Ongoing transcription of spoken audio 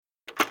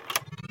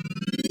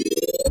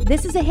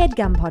This is a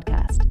HeadGum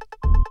podcast.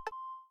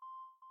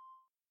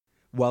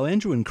 While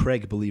Andrew and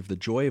Craig believe the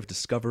joy of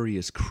discovery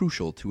is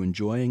crucial to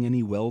enjoying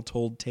any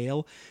well-told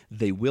tale,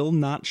 they will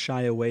not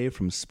shy away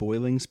from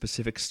spoiling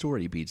specific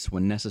story beats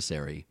when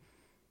necessary.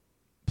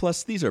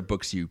 Plus, these are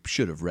books you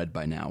should have read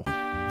by now.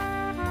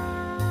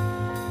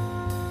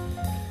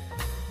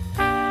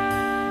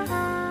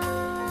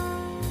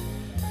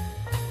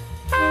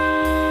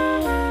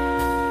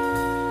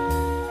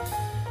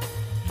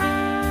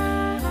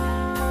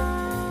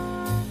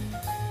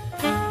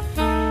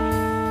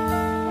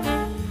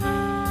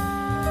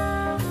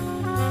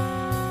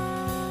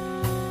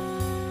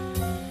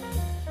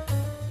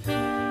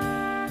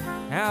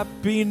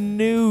 Happy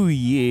New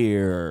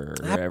Year,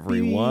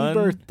 everyone. Happy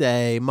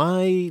birthday.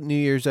 My New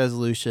Year's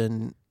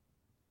resolution.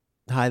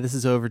 Hi, this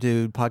is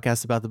Overdue,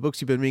 podcast about the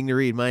books you've been meaning to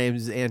read. My name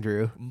is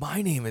Andrew.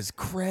 My name is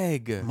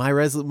Craig.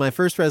 My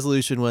first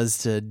resolution was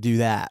to do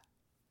that,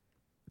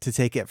 to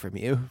take it from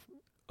you.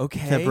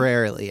 Okay.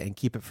 Temporarily and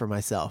keep it for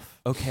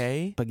myself.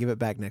 Okay. But give it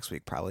back next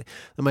week, probably.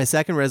 And my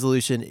second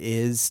resolution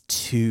is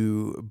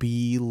to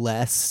be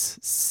less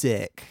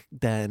sick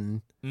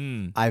than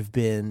I've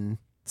been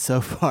so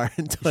far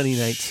in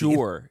 2019.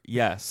 Sure,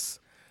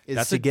 yes.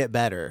 Get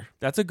better.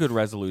 That's a good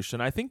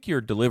resolution. I think you're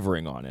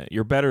delivering on it.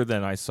 You're better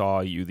than I saw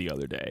you the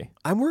other day.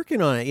 I'm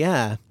working on it,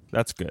 yeah.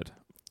 That's good.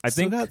 I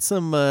Still think got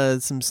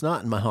some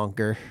snot in my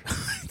honker.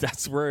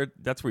 that's where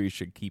you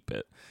should keep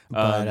it.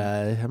 But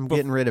I'm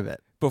getting rid of it.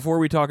 Before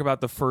we talk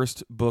about the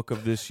first book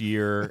of this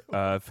year,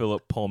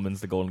 Philip Pullman's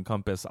The Golden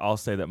Compass, I'll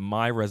say that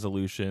my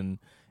resolution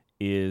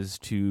is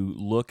to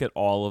look at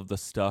all of the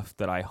stuff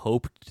that I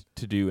hoped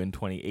to do in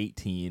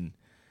 2018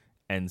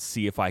 and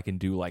see if I can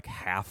do like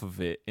half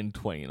of it in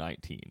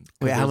 2019.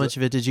 Wait, how much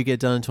of it did you get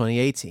done in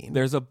 2018?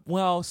 There's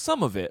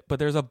some of it, but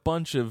there's a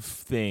bunch of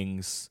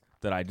things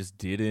that I just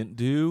didn't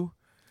do.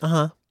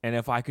 Uh-huh. And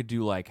if I could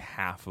do like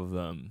half of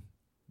them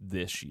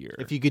this year.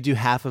 If you could do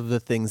half of the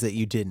things that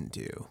you didn't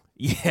do.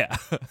 Yeah.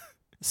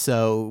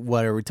 So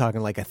what are we talking,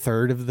 like a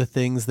third of the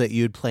things that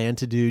you'd planned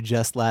to do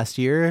just last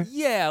year?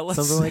 Yeah.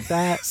 Something like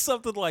that?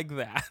 Something like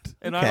that.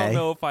 And okay. I don't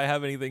know if I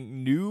have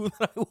anything new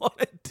that I want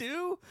to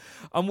do.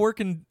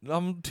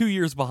 I'm 2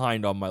 years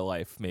behind on my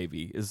life,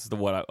 maybe,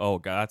 oh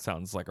God, that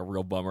sounds like a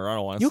real bummer. I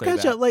don't want to say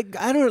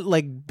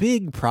that.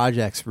 Big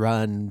projects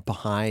run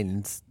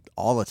behind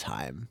all the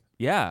time.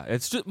 Yeah.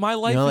 It's just, my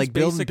life is like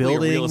basically a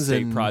real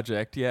estate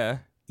project. Yeah.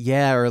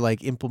 Yeah, or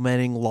like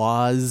implementing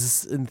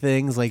laws and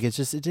things. Like it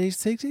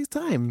takes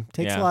time.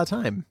 Takes a lot of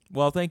time.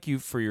 Well, thank you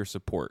for your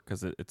support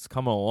because it's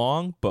coming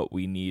along, but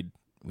we need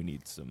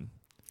some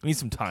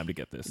time to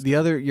get this.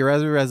 Your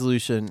other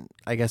resolution,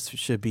 I guess,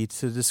 should be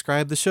to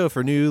describe the show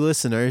for new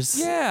listeners.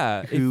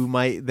 Yeah,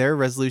 their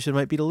resolution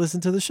might be to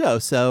listen to the show.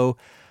 So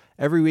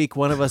every week,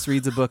 one of us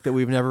reads a book that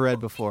we've never read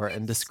before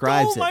and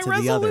describes it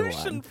to the other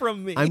one.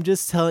 From me. I'm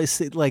just telling,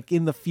 like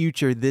in the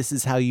future, this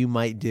is how you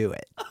might do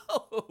it.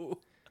 Oh.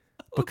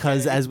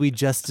 Because as we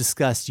just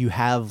discussed, you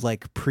have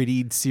like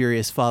pretty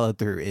serious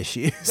follow-through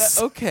issues.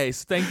 Okay,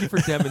 so thank you for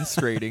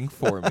demonstrating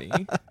for me.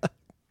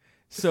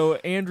 So,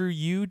 Andrew,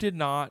 you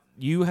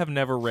have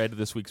never read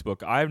this week's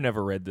book. I've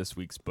never read this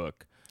week's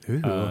book.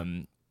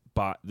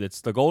 But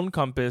it's The Golden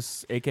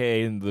Compass,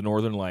 a.k.a. The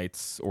Northern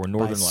Lights, or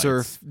Northern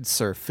Lights.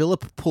 Sir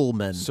Philip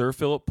Pullman. Sir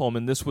Philip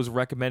Pullman. This was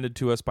recommended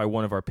to us by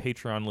one of our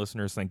Patreon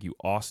listeners. Thank you,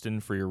 Austin,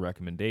 for your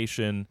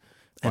recommendation.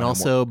 And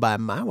also by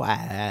my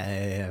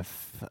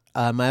wife.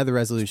 My other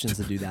resolution is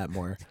to do that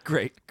more.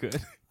 Great, good.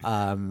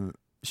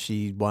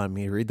 She wanted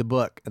me to read the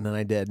book, and then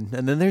I did.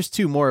 And then there's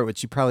two more, which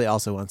she probably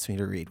also wants me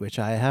to read, which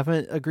I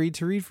haven't agreed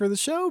to read for the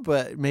show,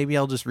 but maybe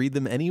I'll just read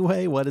them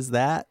anyway. What is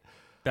that?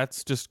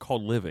 That's just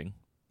called living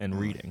and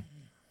reading.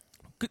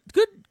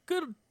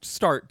 Good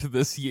start to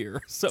this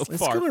year so far.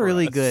 It's going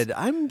really good.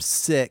 I'm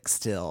sick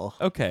still.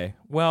 Okay.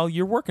 Well,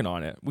 you're working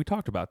on it. We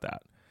talked about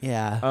that.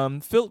 Yeah.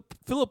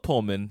 Philip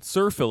Pullman,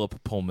 Sir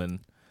Philip Pullman,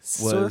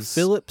 Sir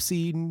Philip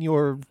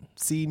Seymour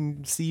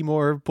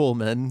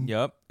Pullman.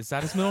 Yep. Is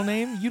that his middle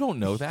name? You don't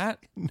know that?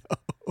 No.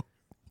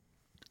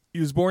 He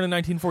was born in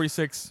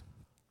 1946.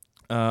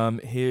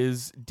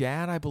 His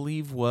dad, I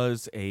believe,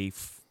 was a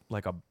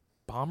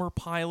bomber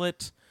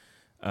pilot,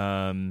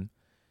 and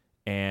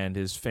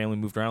his family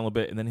moved around a little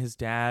bit. And then his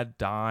dad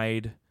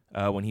died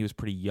when he was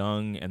pretty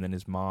young, and then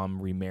his mom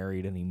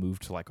remarried, and he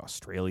moved to like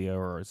Australia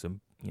or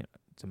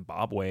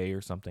Zimbabwe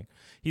or something.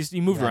 He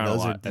moved around a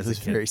lot as a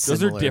kid.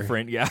 Those are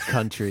different,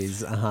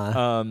 countries.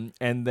 And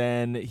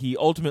then he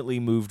ultimately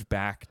moved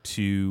back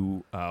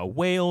to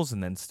Wales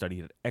and then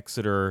studied at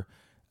Exeter.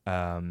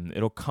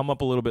 It'll come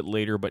up a little bit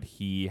later, but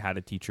he had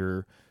a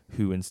teacher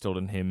who instilled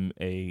in him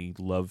a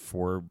love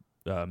for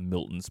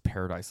Milton's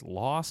Paradise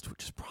Lost,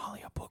 which is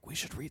probably a book we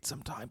should read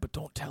sometime, but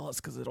don't tell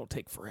us because it'll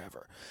take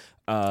forever.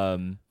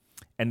 And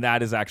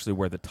that is actually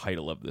where the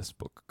title of this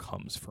book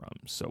comes from,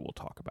 so we'll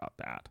talk about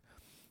that.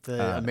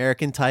 The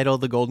American title,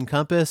 The Golden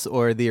Compass,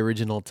 or the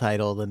original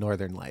title, The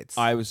Northern Lights?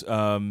 I was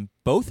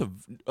both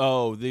of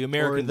the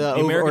American,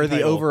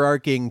 the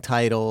overarching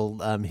title,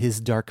 His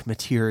Dark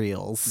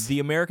Materials. The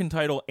American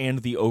title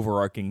and the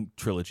overarching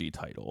trilogy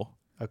title.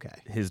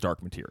 Okay. His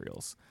Dark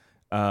Materials.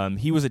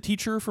 He was a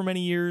teacher for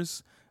many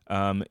years.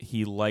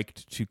 He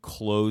liked to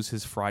close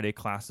his Friday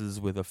classes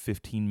with a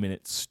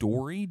 15-minute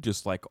story,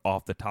 just like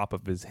off the top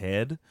of his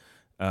head,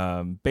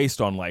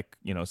 based on like,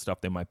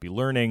 stuff they might be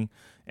learning.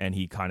 And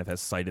he kind of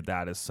has cited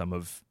that as some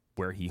of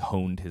where he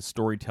honed his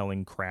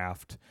storytelling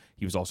craft.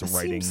 He was also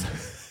writing.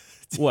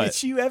 What?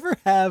 Did you ever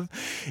have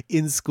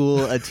in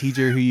school a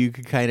teacher who you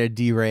could kind of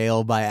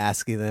derail by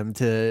asking them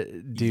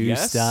to do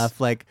stuff?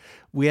 Like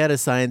we had a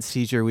science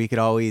teacher we could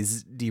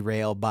always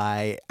derail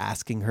by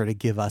asking her to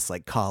give us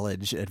like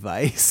college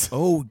advice.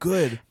 Oh,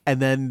 good. And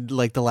then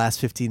like the last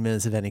 15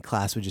 minutes of any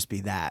class would just be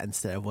that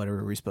instead of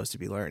whatever we're supposed to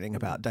be learning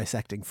about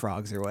dissecting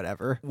frogs or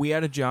whatever. We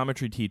had a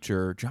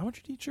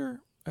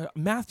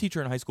math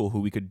teacher in high school who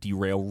we could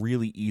derail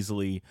really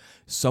easily.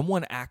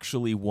 Someone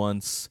actually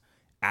once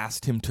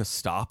asked him to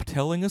stop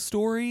telling a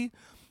story,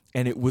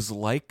 and it was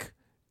like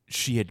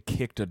she had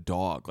kicked a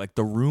dog. Like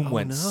the room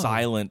went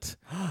silent,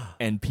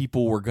 and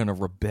people were going to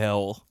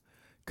rebel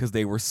because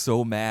they were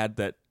so mad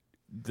that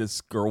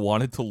this girl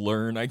wanted to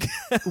learn, I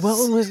guess.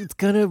 Well, it's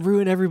going to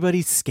ruin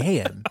everybody's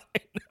scan. I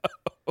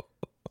know.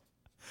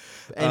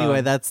 Anyway,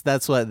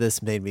 that's what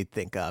this made me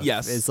think of.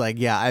 Yes. It's like,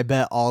 yeah, I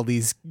bet all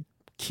these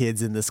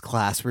kids in this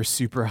class were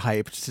super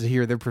hyped to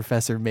hear their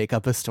professor make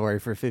up a story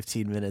for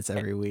 15 minutes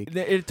every week.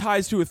 It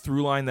ties to a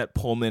through line that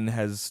Pullman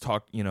has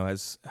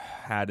has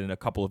had in a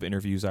couple of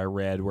interviews I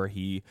read, where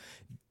he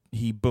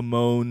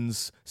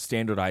bemoans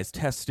standardized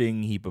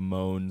testing, he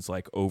bemoans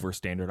like over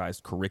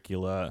standardized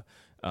curricula,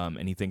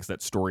 and he thinks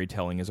that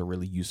storytelling is a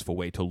really useful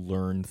way to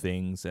learn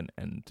things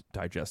and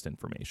digest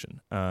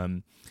information.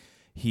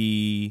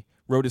 He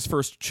wrote his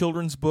first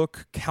children's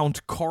book,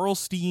 Count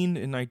Karlstein,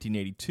 in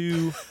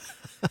 1982.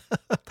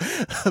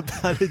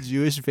 About a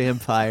Jewish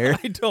vampire.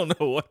 I don't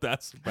know what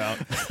that's about.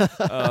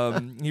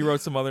 He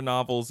wrote some other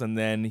novels, and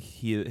then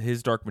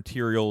his Dark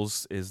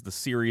Materials is the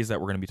series that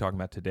we're going to be talking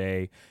about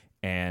today,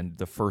 and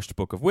the first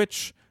book of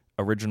which,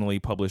 originally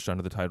published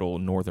under the title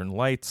Northern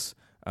Lights,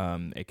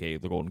 aka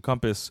The Golden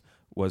Compass,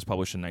 was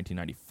published in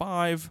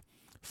 1995,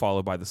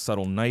 followed by The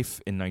Subtle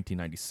Knife in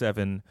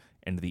 1997,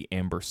 and The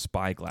Amber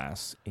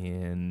Spyglass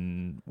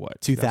in,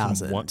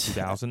 2000.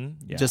 2000?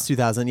 Yeah. Just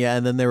 2000, yeah.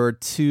 And then there were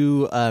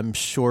two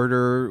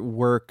shorter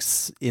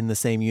works in the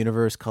same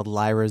universe called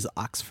Lyra's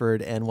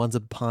Oxford and Once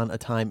Upon a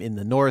Time in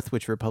the North,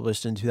 which were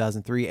published in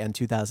 2003 and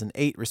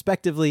 2008,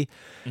 respectively.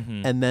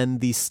 Mm-hmm. And then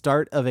the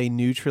start of a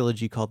new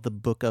trilogy called The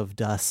Book of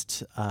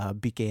Dust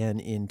began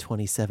in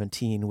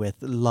 2017 with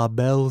La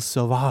Belle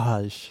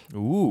Sauvage,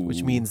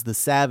 which means the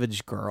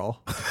savage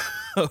girl.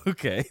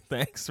 Okay,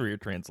 thanks for your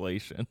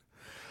translation.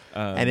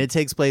 And it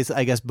takes place,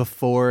 I guess,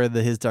 before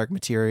His Dark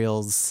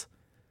Materials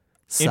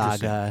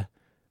saga,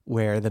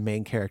 where the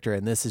main character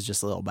in this is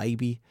just a little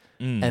baby.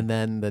 And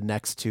then the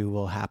next two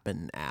will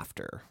happen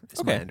after,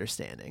 is my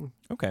understanding.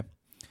 Okay.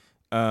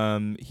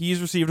 He's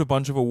received a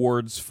bunch of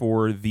awards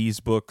for these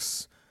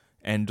books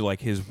and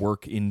like his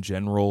work in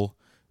general.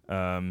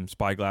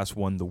 Spyglass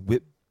won the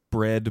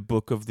Whitbread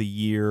Book of the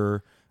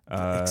Year.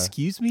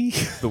 Excuse me?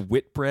 The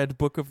Whitbread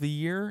Book of the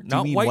Year? Do Not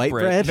you mean white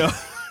bread. bread? No,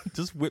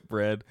 just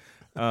Whitbread.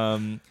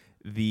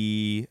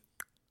 The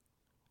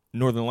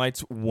Northern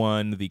Lights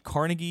won the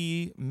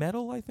Carnegie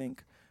Medal, I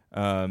think,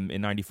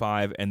 in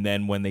 95. And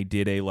then when they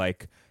did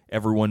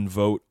everyone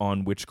vote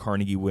on which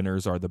Carnegie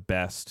winners are the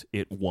best,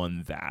 it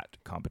won that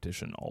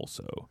competition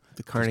also.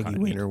 The Carnegie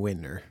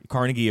winner.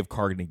 Carnegie of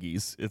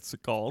Carnegies, it's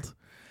called.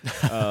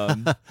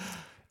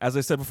 As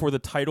I said before, the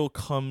title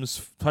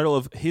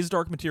of His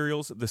Dark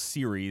Materials, the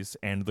series,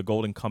 and The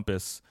Golden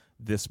Compass,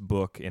 this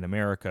book in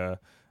America,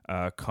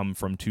 come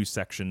from two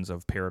sections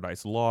of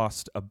Paradise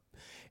Lost,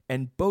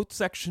 and both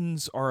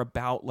sections are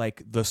about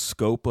like the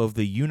scope of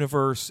the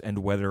universe and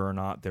whether or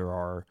not there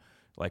are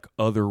like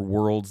other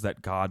worlds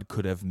that God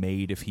could have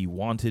made if he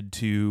wanted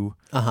to.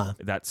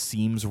 That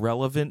seems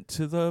relevant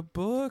to the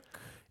book.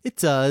 It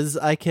does.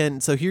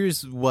 So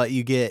here's what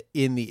you get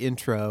in the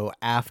intro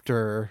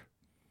after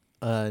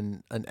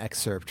an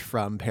excerpt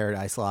from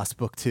Paradise Lost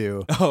Book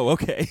 2. Oh,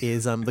 okay.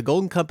 Is The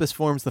Golden Compass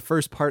forms the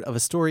first part of a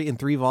story in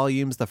 3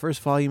 volumes. The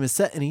first volume is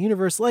set in a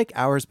universe like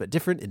ours, but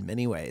different in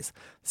many ways.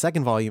 The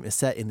second volume is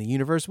set in the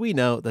universe we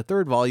know. The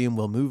third volume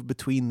will move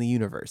between the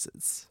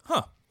universes.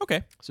 Huh.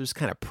 Okay. So just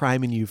kind of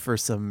priming you for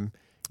some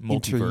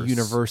Multiverse.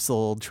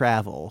 Inter-universal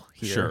travel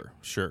here.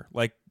 Sure.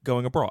 Like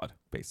going abroad,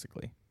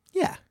 basically.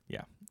 Yeah.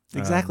 Yeah.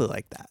 Exactly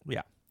like that.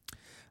 Yeah.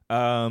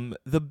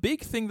 The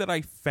big thing that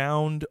I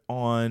found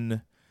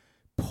on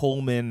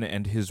Pullman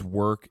and his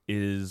work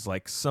is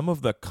like some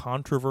of the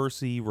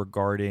controversy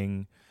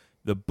regarding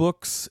the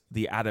books,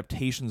 the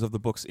adaptations of the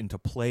books into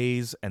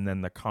plays, and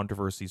then the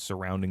controversy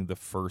surrounding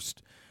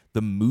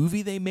the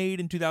movie they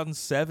made in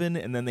 2007,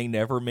 and then they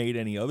never made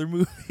any other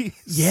movies.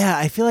 Yeah,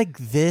 I feel like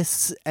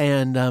this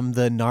and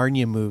the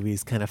Narnia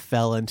movies kind of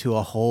fell into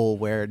a hole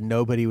where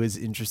nobody was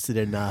interested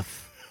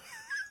enough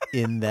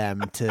in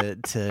them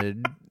to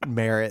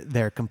merit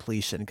their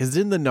completion. Because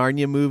in the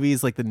Narnia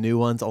movies, like the new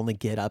ones only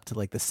get up to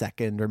like the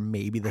second or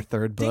maybe the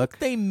third book. I think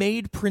they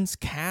made Prince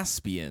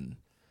Caspian.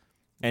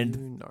 And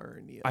New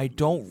Narnia I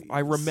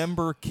movies.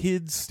 remember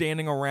kids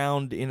standing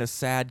around in a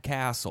sad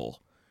castle.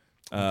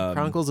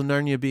 Chronicles of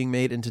Narnia being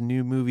made into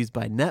new movies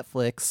by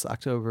Netflix,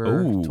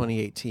 October Ooh.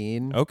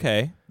 2018.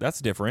 Okay,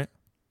 that's different.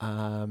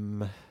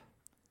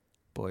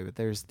 Boy, but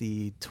there's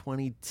the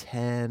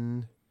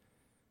 2010.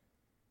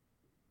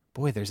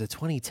 Boy, there's a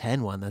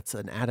 2010 one that's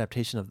an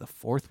adaptation of the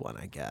fourth one,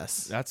 I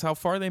guess. That's how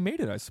far they made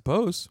it, I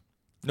suppose.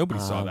 Nobody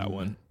saw that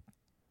one.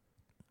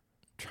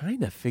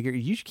 Trying to figure.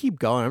 You should keep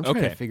going. I'm trying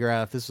Okay. to figure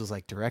out if this was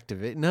like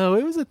direct-to-video. No,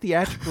 it was a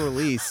theatrical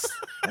release.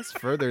 That's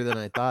further than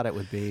I thought it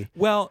would be.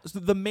 Well, so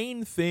the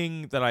main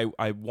thing that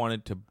I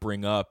wanted to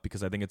bring up,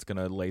 because I think it's going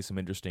to lay some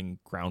interesting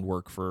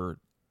groundwork for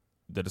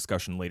the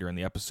discussion later in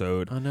the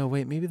episode. Oh no,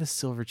 wait, maybe the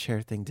silver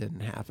chair thing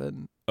didn't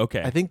happen.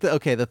 Okay. I think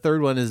the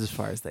third one is as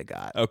far as they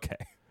got. Okay.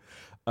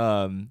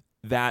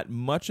 That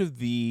much of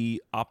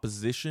the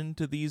opposition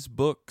to these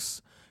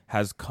books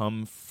has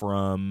come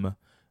from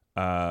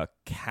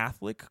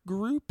Catholic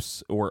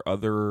groups or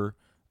other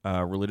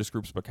religious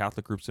groups, but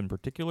Catholic groups in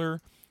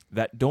particular,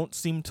 that don't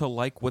seem to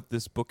like what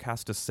this book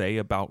has to say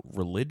about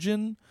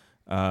religion,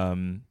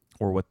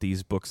 or what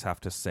these books have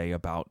to say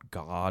about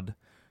God.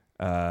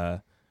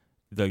 The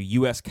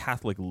U.S.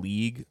 Catholic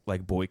League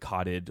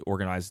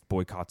organized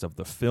boycotts of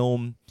the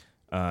film.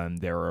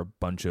 There are a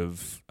bunch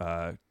of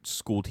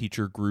school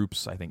teacher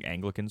groups, I think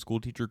Anglican school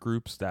teacher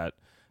groups, that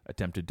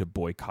attempted to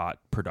boycott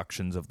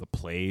productions of the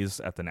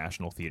plays at the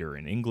National Theatre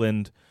in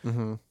England.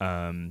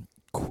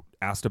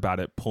 Asked about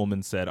it,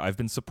 Pullman said, "I've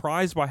been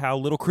surprised by how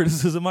little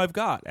criticism I've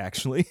got,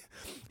 actually.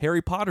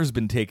 Harry Potter's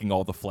been taking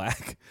all the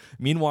flack.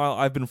 Meanwhile,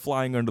 I've been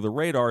flying under the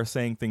radar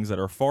saying things that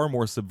are far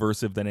more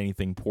subversive than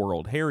anything poor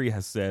old Harry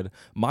has said.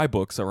 My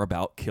books are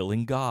about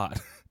killing God."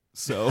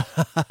 So,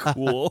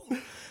 cool.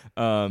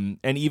 And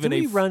even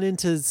Did we run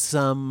into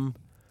some,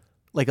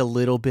 like a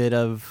little bit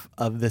of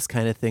this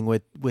kind of thing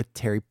with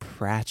Terry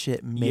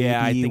Pratchett, maybe,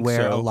 Yeah, I think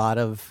where so. a lot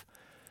of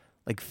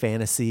like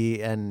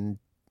fantasy and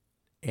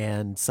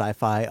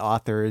sci-fi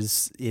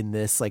authors in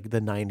this like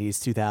the 90s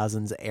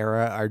 2000s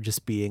era are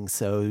just being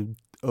so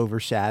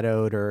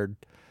overshadowed, or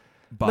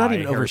by not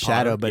even Harry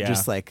overshadowed, Potter, but yeah.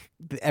 just like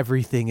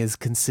everything is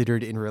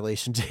considered in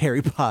relation to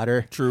Harry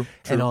Potter. True.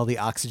 And all the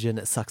oxygen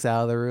it sucks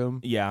out of the room.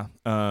 Yeah.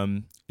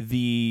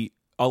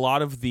 A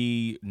lot of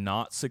the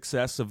not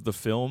success of the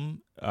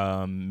film,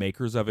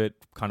 makers of it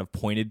kind of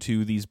pointed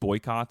to these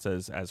boycotts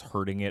as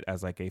hurting it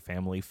as like a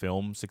family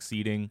film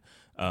succeeding.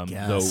 Though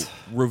Guess.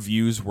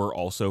 reviews were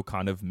also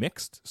kind of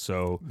mixed.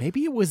 So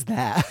Maybe it was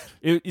that.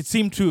 it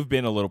seemed to have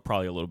been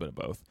probably a little bit of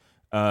both.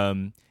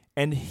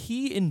 And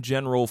he, in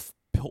general,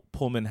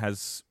 Pullman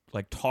has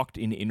like talked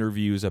in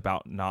interviews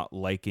about not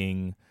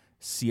liking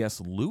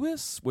C.S.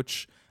 Lewis,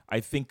 which I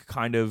think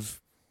kind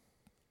of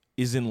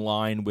is in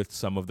line with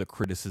some of the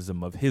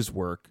criticism of his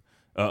work,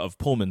 of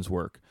Pullman's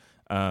work.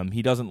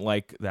 He doesn't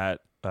like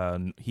that.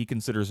 He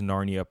considers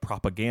Narnia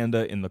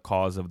propaganda in the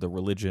cause of the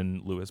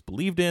religion Lewis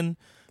believed in.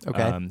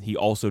 Okay. He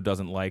also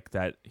doesn't like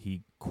that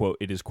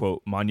it is,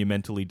 quote,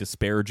 monumentally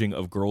disparaging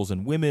of girls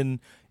and women.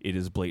 It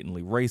is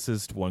blatantly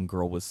racist. One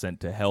girl was sent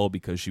to hell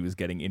because she was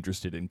getting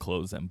interested in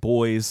clothes and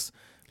boys.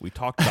 We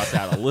talked about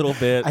that a little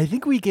bit. I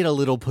think we get a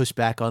little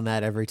pushback on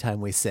that every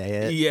time we say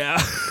it.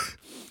 Yeah.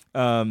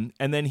 And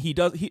then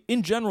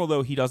in general,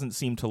 though, he doesn't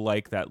seem to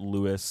like that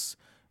Lewis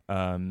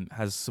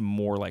has some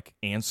more like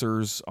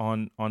answers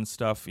on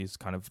stuff. He's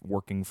kind of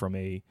working from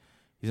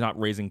he's not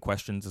raising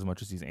questions as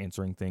much as he's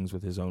answering things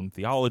with his own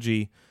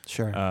theology.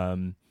 Sure.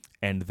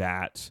 And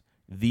that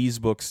these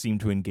books seem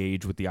to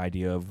engage with the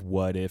idea of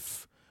what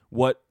if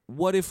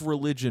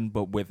religion,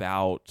 but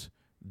without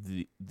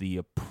the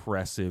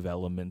oppressive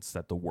elements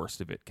that the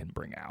worst of it can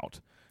bring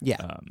out.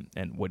 Yeah.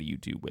 And what do you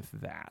do with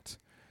that?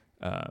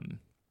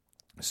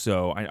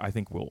 So I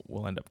think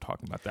we'll end up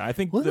talking about that. I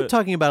think We'll end up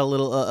talking about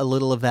a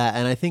little of that,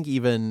 and I think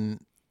even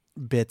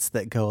bits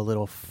that go a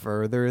little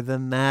further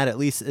than that, at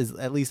least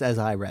as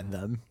I read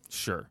them.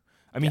 Sure.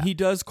 I mean, he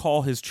does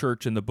call his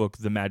church in the book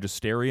the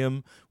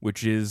Magisterium,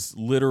 which is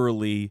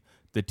literally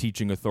the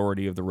teaching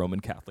authority of the Roman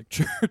Catholic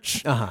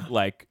Church. Uh-huh.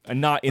 Like,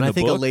 not in And the I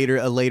think book.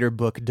 a later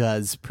book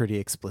does pretty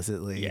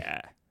explicitly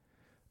Yeah.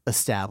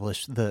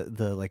 establish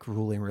the like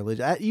ruling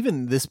religion.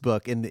 Even this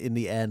book in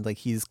the end, like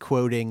he's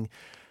quoting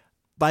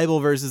Bible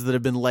verses that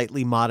have been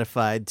lightly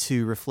modified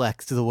to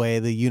reflect the way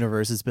the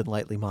universe has been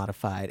lightly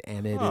modified,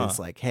 and it is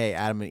like, hey,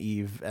 Adam and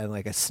Eve and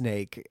like a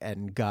snake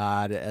and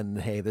God, and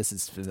hey, this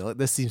is familiar.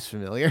 This seems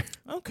familiar.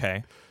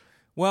 Okay.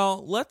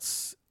 Well,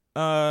 let's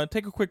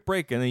take a quick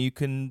break, and then you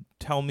can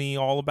tell me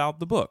all about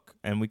the book,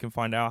 and we can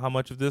find out how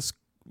much of this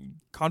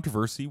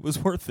controversy was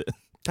worth it.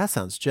 That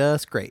sounds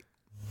just great.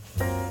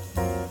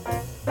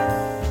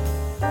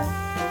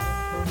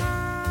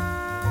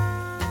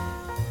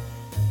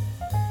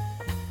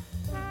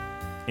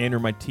 Andrew,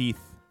 my teeth,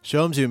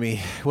 Show them to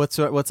me. What's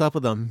up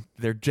with them?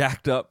 they're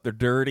jacked up. They're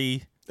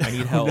dirty. I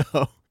need help.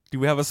 No. Do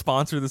we have a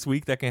sponsor this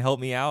week that can help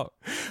me out?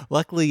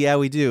 Luckily, yeah,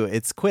 we do.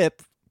 It's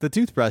Quip. the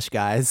toothbrush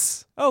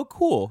guys. Oh,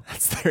 cool.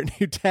 That's their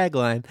new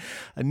tagline.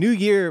 A new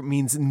year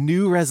means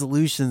new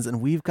resolutions, and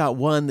we've got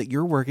one that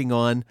you're working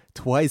on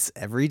twice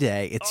every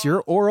day. It's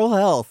your oral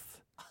health.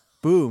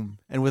 Boom.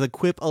 And with a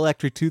Quip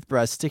electric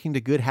toothbrush, sticking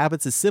to good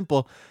habits is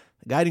simple.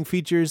 The guiding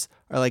features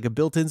are like a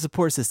built-in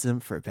support system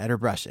for better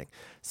brushing.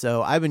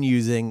 So I've been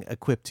using a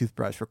Quip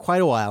toothbrush for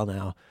quite a while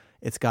now.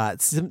 It's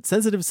got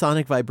sensitive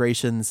sonic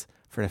vibrations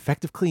for an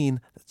effective clean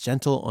that's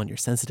gentle on your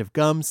sensitive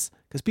gums,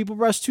 because people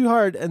brush too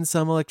hard and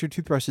some electric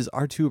toothbrushes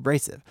are too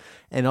abrasive.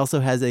 And also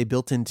has a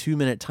built-in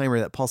 2-minute timer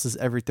that pulses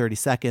every 30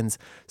 seconds,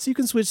 so you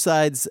can switch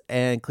sides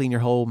and clean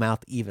your whole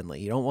mouth evenly.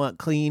 You don't want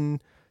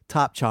clean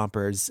top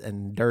chompers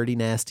and dirty,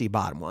 nasty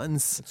bottom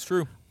ones. It's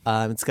true.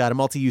 It's got a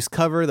multi-use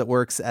cover that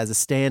works as a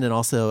stand and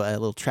also a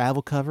little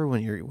travel cover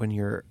when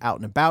you're out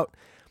and about.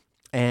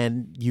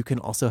 And you can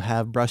also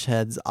have brush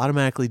heads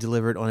automatically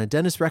delivered on a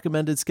dentist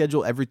recommended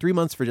schedule every 3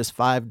 months for just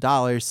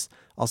 $5.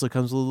 Also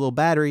comes with a little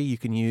battery you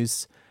can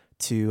use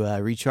to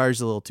recharge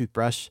the little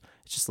toothbrush.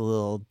 It's just a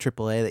little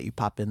AAA that you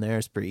pop in there.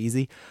 It's pretty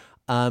easy.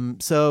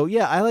 So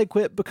yeah, I like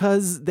Quip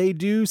because they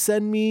do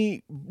send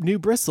me new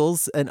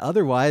bristles, and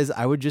otherwise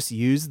I would just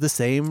use the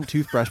same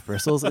toothbrush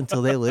bristles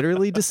until they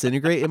literally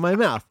disintegrate in my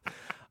mouth.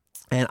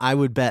 And I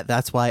would bet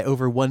that's why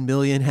over 1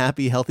 million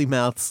happy, healthy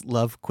mouths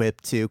love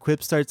Quip too.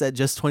 Quip starts at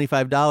just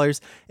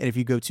 $25. And if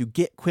you go to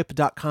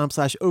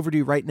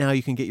getquip.com/overdue right now,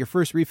 you can get your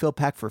first refill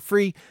pack for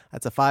free.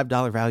 That's a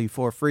 $5 value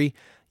for free.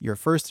 Your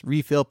first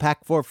refill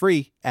pack for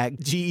free at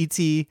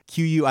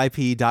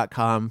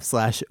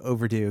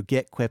getquip.com/overdue.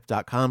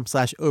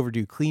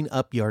 Getquip.com/overdue. Clean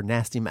up your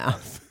nasty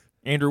mouth.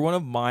 Andrew, one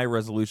of my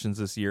resolutions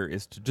this year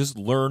is to just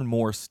learn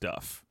more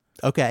stuff.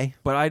 Okay.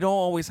 But I don't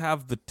always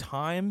have the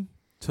time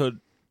to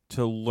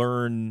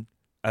learn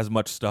as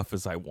much stuff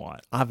as I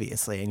want.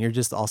 Obviously. And you're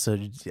just also,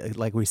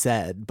 like we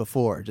said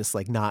before, just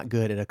like not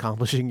good at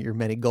accomplishing your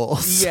many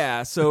goals.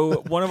 Yeah.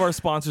 So one of our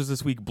sponsors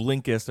this week,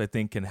 Blinkist, I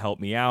think can help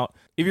me out.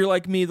 If you're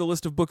like me, the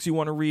list of books you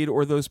want to read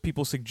or those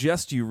people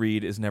suggest you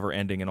read is never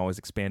ending and always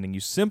expanding.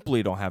 You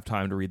simply don't have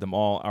time to read them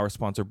all. Our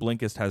sponsor,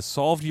 Blinkist, has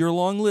solved your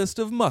long list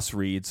of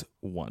must-reads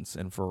once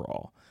and for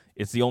all.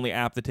 It's the only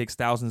app that takes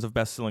thousands of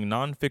best-selling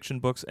nonfiction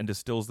books and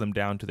distills them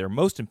down to their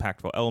most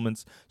impactful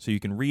elements so you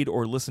can read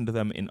or listen to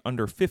them in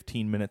under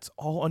 15 minutes,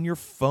 all on your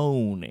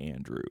phone,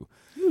 Andrew.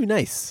 Ooh,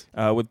 nice.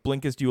 With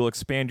Blinkist, you will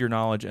expand your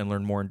knowledge and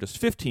learn more in just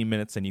 15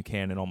 minutes than you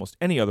can in almost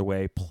any other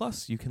way.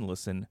 Plus, you can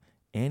listen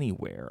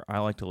anywhere. I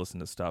like to listen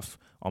to stuff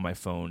on my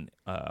phone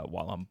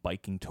while I'm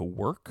biking to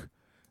work.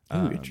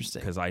 Ooh,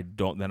 interesting. Because I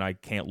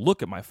can't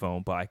look at my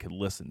phone, but I could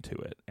listen to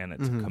it, and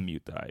it's a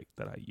commute that I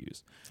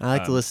use. I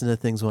like to listen to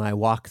things when I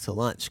walk to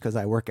lunch because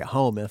I work at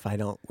home. If I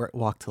don't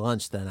walk to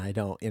lunch, then I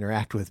don't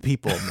interact with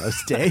people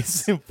most days.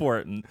 It's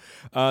important.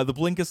 The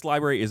Blinkist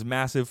library is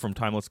massive, from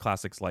timeless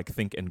classics like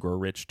Think and Grow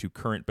Rich to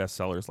current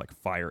bestsellers like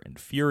Fire and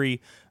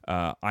Fury.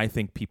 I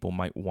think people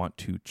might want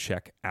to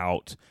check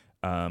out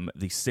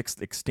The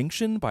Sixth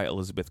Extinction by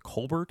Elizabeth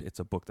Kolbert. It's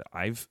a book that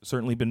I've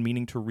certainly been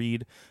meaning to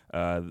read.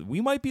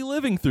 We might be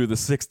living through the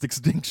sixth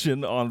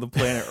extinction on the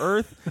planet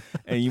Earth,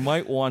 and you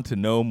might want to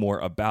know more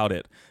about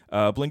it.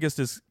 Blinkist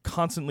is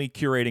constantly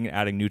curating and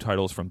adding new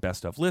titles from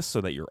best of lists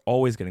so that you're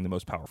always getting the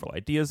most powerful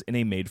ideas in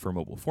a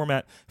made-for-mobile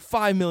format.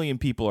 5 million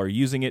people are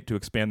using it to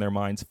expand their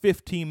minds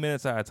 15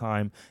 minutes at a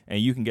time,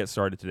 and you can get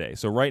started today.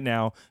 So right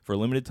now, for a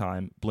limited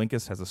time,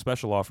 Blinkist has a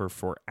special offer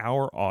for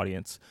our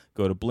audience.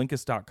 Go to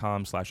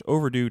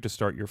Blinkist.com/overdue to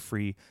start your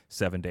free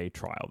 7-day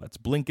trial. That's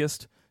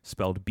Blinkist,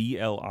 spelled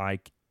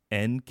Blinkist,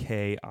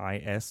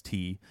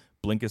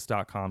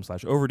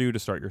 Blinkist.com/overdue to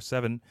start your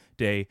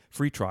 7-day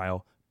free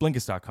trial.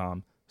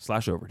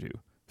 Blinkist.com/overdue.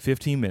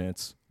 15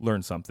 minutes,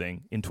 learn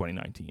something in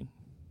 2019.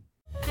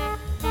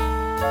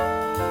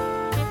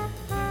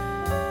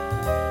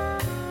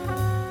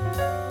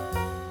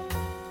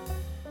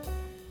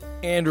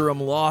 Andrew,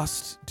 I'm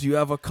lost. Do you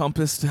have a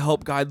compass to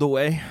help guide the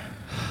way?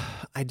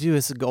 I do.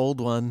 It's a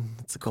gold one.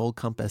 It's a gold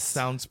compass.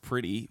 Sounds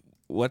pretty.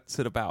 What's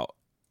it about?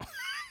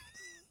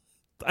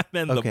 I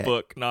meant the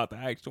book, not the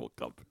actual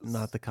compass.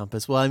 Not the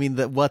compass. Well, I mean,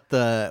 what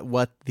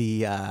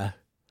the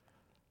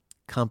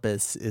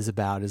compass is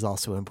about is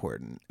also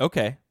important.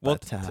 Okay. Well,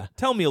 But,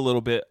 tell me a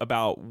little bit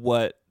about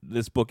what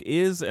this book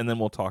is, and then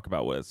we'll talk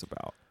about what it's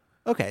about.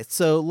 Okay,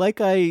 so like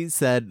I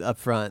said up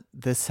front,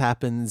 this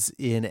happens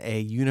in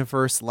a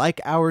universe like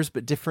ours,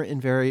 but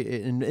different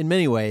in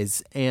many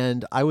ways.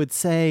 And I would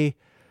say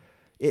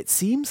it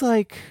seems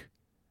like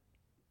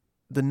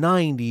the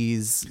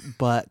 90s,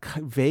 but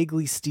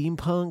vaguely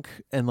steampunk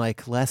and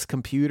like less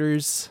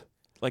computers.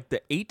 Like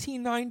the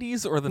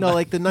 1890s or the No,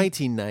 like the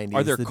 1990s.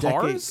 Are there the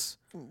cars?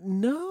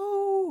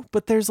 No,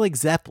 but there's like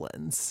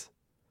Zeppelins.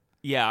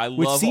 Yeah, I love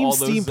Which all seems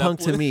those steampunk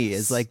to me.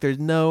 Zeppelins. Is like there's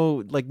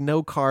no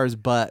cars,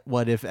 but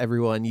what if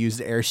everyone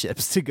used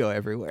airships to go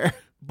everywhere?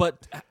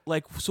 But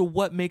so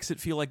what makes it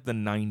feel like the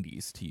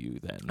 90s to you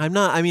then? I'm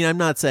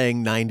not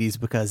saying 90s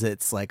because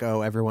it's like,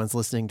 oh, everyone's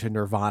listening to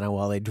Nirvana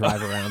while they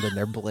drive around in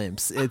their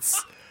blimps.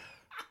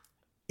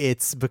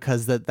 It's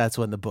because that's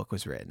when the book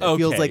was written. It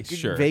feels like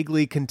sure.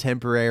 vaguely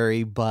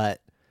contemporary,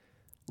 but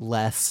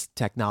less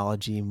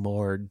technology,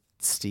 more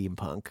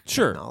steampunk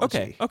Sure.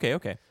 technology.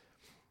 Okay.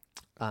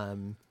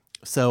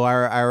 So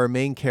our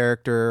main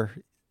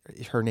character,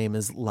 her name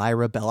is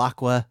Lyra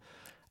Belacqua,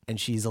 and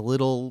she's a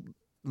little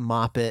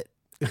moppet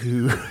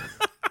who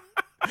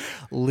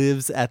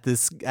lives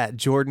at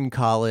Jordan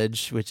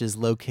College, which is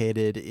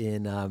located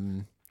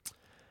in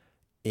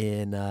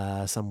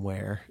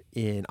somewhere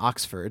in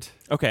Oxford.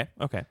 Okay.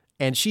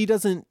 And she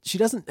doesn't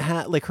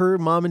have, like, her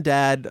mom and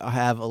dad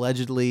have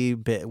allegedly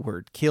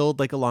were killed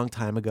like a long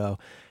time ago.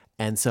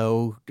 And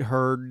so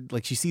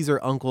she sees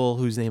her uncle,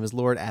 whose name is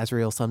Lord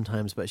Asriel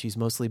sometimes, but she's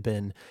mostly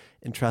been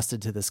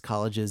entrusted to this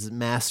college's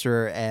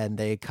master, and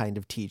they kind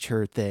of teach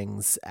her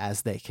things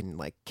as they can,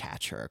 like,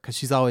 catch her. Because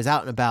she's always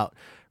out and about,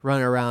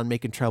 running around,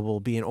 making trouble,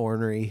 being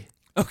ornery.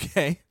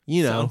 Okay.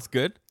 Sounds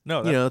good.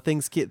 No,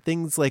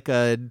 Things like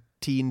a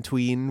teen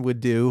tween would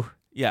do.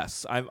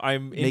 Yes,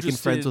 I'm making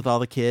friends with all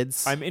the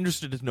kids. I'm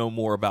interested to know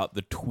more about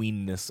the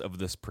tweenness of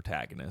this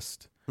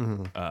protagonist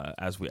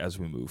as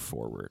we move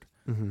forward.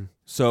 Mm-hmm.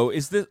 So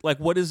is this, like,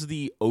 what is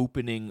the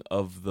opening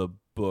of the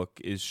book?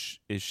 Is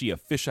she a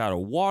fish out of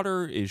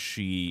water? Is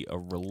she a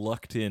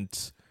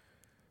reluctant,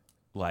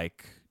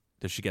 like,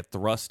 does she get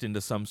thrust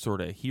into some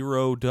sort of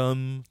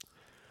hero-dom?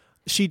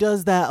 She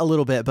does that a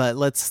little bit, but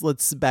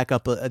let's back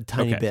up a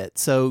tiny bit.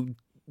 So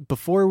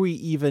before we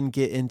even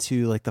get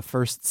into, like, the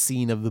first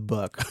scene of the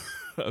book,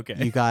 okay,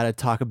 you got to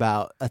talk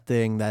about a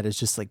thing that is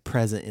just, like,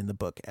 present in the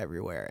book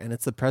everywhere. And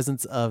it's the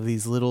presence of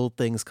these little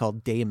things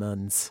called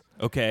daemons.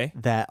 Okay.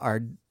 That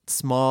are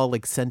small,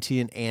 like,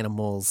 sentient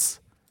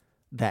animals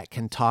that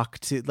can talk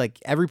to, like,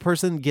 every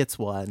person gets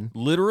one.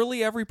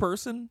 Literally every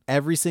person?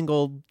 Every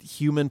single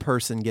human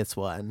person gets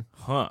one.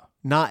 Huh.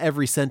 Not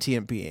every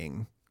sentient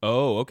being.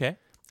 Oh, okay.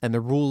 And the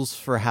rules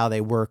for how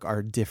they work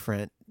are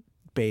different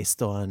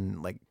based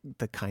on, like,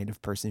 the kind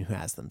of person who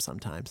has them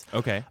sometimes.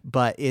 Okay.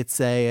 But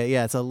it's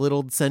a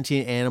little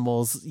sentient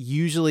animals.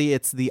 Usually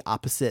it's the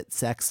opposite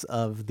sex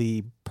of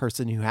the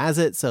person who has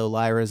it. So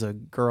Lyra's a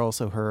girl,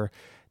 so her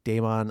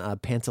daemon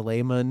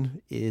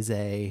Pantalaimon is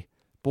a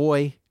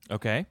boy.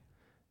 Okay.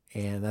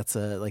 And that's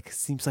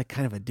seems like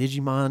kind of a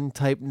Digimon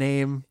type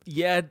name.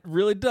 Yeah, it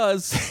really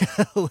does.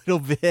 A little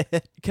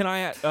bit. Can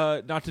I,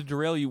 not to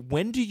derail you,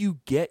 when do you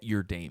get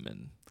your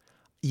daemon?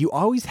 You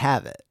always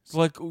have it. So,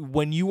 like,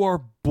 when you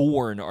are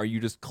born, are you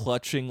just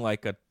clutching,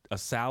 like, a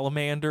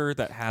salamander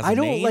that has a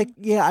name?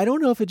 I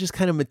don't know if it just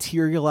kind of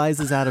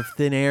materializes out of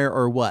thin air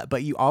or what,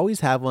 but you always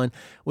have one.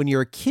 When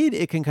you're a kid,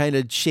 it can kind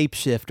of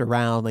shapeshift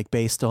around, like,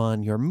 based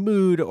on your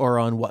mood or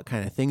on what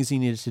kind of things you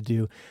needed to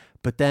do.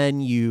 But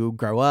then you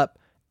grow up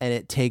and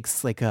it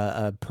takes, like,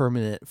 a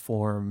permanent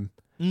form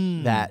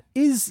that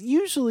is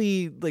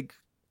usually, like,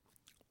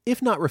 if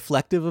not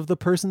reflective of the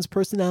person's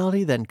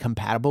personality, then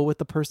compatible with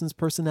the person's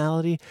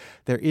personality.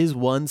 There is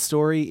one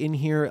story in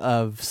here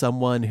of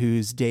someone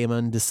whose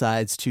daemon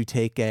decides to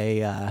take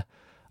a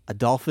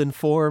dolphin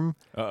form,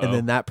 and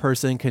then that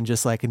person can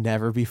just, like,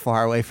 never be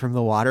far away from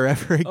the water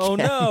ever again. Oh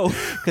no!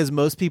 Because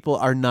most people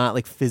are not,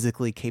 like,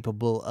 physically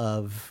capable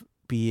of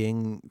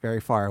being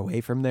very far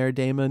away from their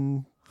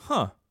daemons,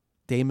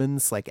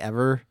 like,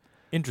 ever.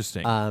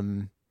 Interesting.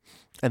 And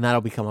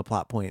that'll become a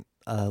plot point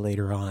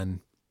later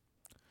on.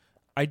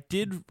 I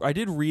did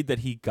read that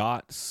he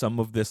got some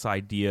of this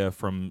idea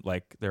from,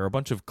 like, there are a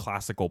bunch of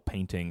classical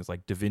paintings.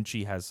 Like, Da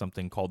Vinci has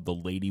something called The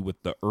Lady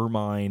with the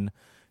Ermine.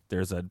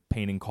 There's a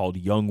painting called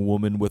Young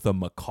Woman with a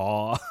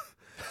Macaw.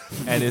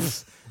 And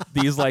it's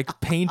these,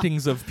 like,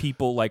 paintings of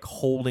people, like,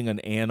 holding an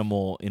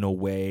animal in a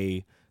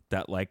way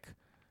that, like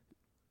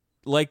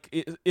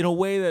in a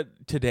way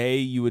that today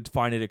you would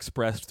find it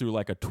expressed through,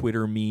 like, a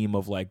Twitter meme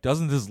of, like,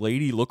 doesn't this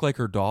lady look like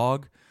her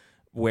dog?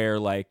 Where,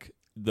 like,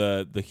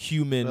 the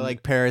human, or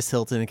like Paris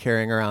Hilton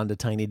carrying around a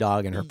tiny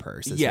dog in her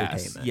purse.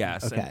 Yes.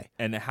 Okay.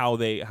 And how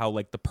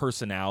like the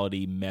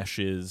personality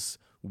meshes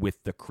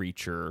with the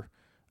creature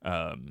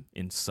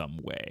in some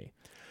way.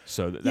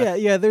 So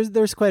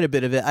there's quite a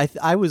bit of it.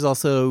 I was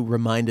also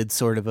reminded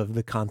sort of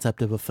the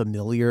concept of a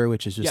familiar,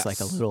 which is just like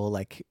a little,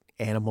 like,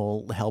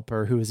 animal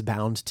helper who is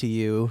bound to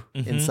you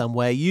in some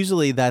way.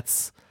 Usually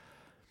that's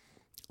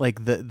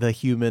like the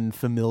human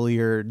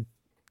familiar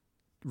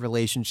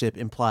relationship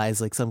implies,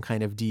 like, some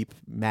kind of deep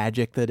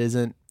magic that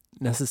isn't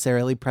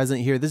necessarily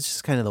present here. This is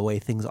just kind of the way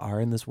things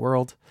are in this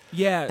world.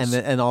 Yeah.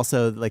 And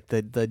also, like,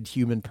 the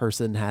human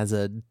person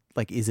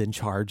is in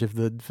charge of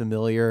the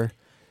familiar.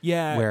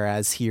 Yeah.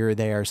 Whereas here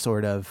they are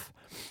sort of,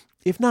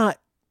 if not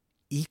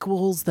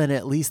equals, then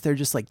at least they're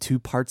just, like, two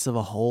parts of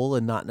a whole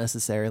and not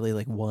necessarily,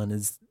 like, one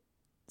is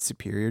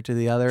superior to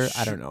the other.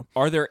 I don't know.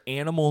 Are there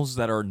animals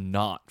that are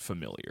not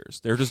familiars?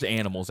 They're just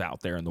animals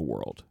out there in the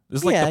world.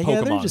 This is like the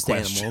Pokemon they're just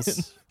question.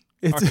 Animals.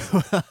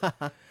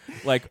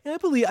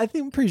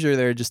 I'm pretty sure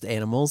they're just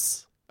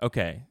animals.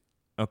 Okay.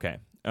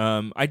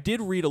 I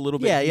did read a little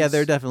bit. Yeah,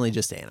 they're definitely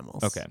just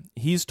animals. Okay.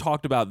 He's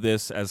talked about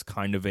this as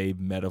kind of a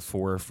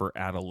metaphor for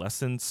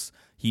adolescence.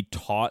 He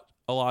taught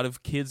a lot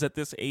of kids at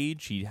this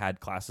age. He had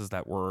classes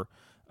that were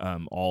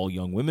all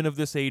young women of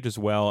this age as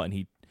well, and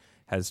he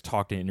has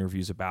talked in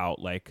interviews about,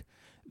 like,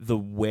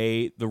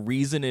 the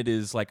reason it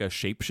is like a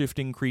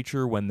shape-shifting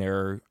creature when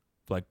they're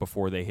like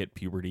before they hit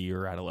puberty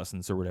or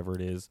adolescence or whatever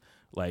it is,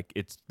 like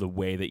it's the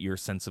way that your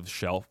sense of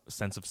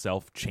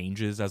self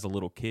changes as a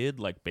little kid,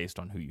 like based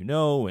on who you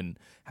know and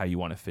how you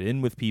want to fit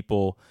in with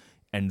people.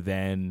 And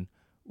then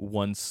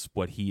once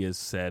what he has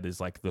said is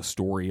like the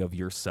story of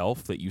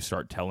yourself that you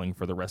start telling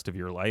for the rest of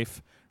your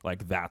life,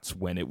 like that's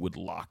when it would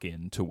lock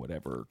into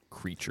whatever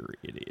creature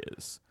it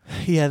is.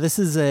 Yeah, this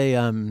is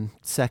a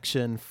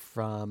section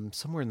from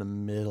somewhere in the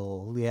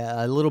middle.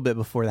 Yeah, a little bit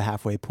before the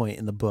halfway point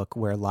in the book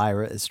where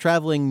Lyra is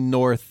traveling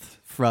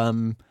north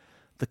from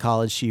the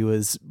college she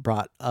was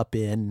brought up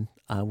in.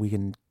 We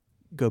can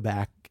go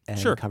back and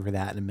Sure. cover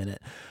that in a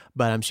minute.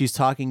 But she's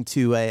talking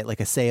to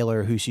a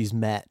sailor who she's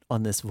met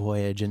on this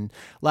voyage, and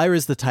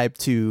Lyra's the type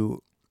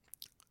to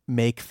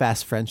make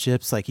fast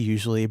friendships, like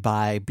usually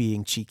by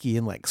being cheeky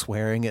and like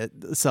swearing at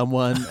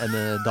someone, and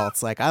then an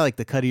adult's like, I like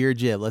the cut of your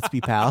jib, let's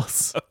be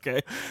pals.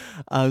 Okay.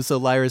 So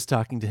Lyra's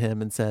talking to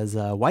him and says,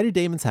 why do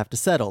daemons have to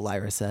settle?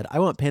 Lyra said, I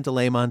want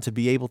Pantalaimon to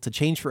be able to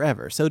change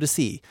forever, so to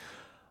see.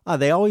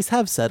 They always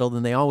have settled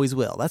and they always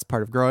will. That's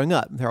part of growing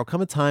up. There'll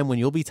come a time when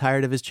you'll be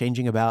tired of his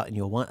changing about and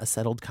you'll want a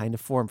settled kind of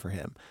form for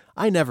him.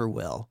 I never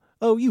will.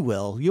 Oh, you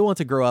will. You'll want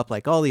to grow up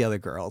like all the other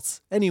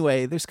girls.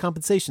 Anyway, there's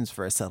compensations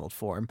for a settled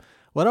form.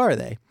 What are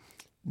they?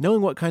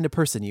 Knowing what kind of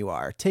person you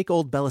are. Take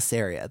old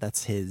Belissaria,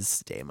 that's his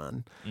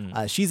daemon.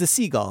 She's a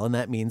seagull, and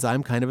that means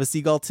I'm kind of a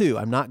seagull too.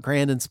 I'm not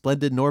grand and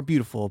splendid nor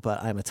beautiful,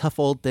 but I'm a tough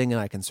old thing and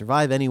I can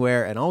survive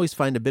anywhere and always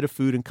find a bit of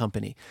food and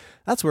company.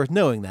 That's worth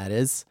knowing, that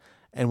is.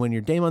 And when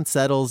your daemon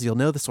settles, you'll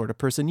know the sort of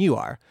person you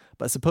are.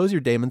 But suppose your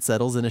daemon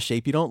settles in a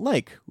shape you don't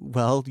like.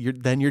 Well,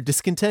 then you're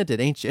discontented,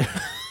 ain't you?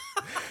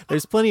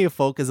 There's plenty of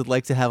folk as would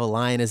like to have a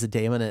lion as a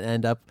daemon and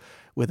end up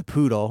with a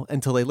poodle.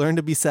 Until they learn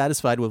to be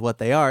satisfied with what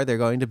they are, they're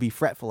going to be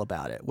fretful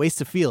about it.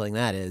 Waste of feeling,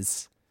 that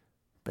is.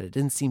 But it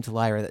didn't seem to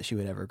Lyra that she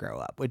would ever grow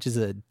up, which is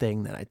a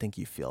thing that I think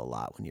you feel a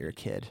lot when you're a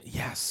kid.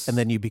 Yes. And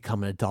then you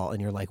become an adult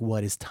and you're like,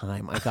 what is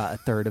time? I got a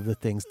third of the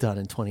things done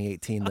in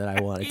 2018 that I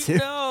wanted to.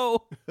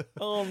 No.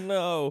 Oh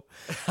no.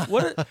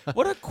 What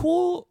a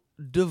cool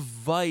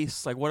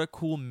device. Like what a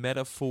cool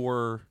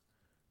metaphor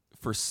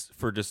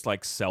for just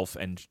like self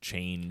and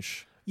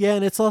change. Yeah,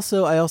 and it's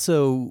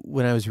also,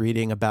 when I was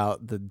reading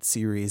about the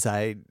series,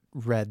 I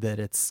read that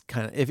it's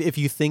kind of, if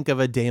you think of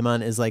a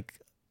daemon as like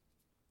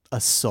a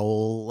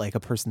soul, like a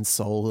person's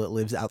soul that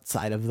lives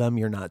outside of them,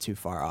 you're not too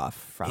far off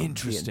from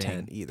the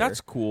intent either.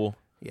 That's cool.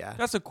 Yeah.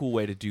 That's a cool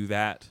way to do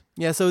that.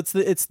 Yeah, so it's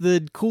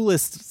the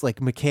coolest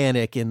like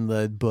mechanic in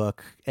the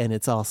book, and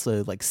it's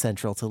also like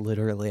central to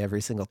literally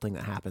every single thing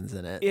that happens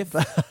in it.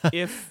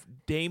 If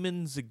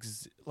daemons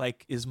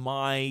is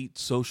my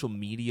social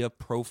media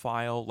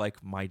profile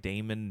like my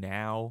daemon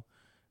now,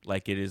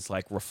 like it is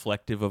like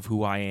reflective of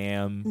who I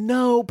am.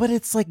 No, but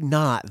it's like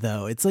not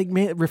though. It's like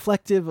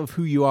reflective of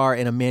who you are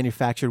in a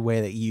manufactured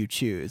way that you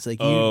choose.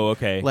 Like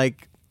okay.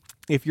 Like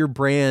if your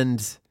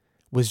brand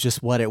was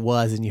just what it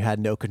was and you had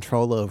no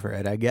control over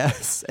it, I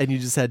guess, and you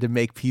just had to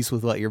make peace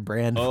with what your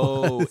brand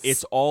was.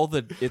 It's all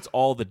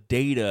the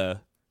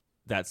data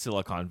that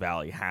Silicon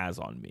Valley has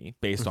on me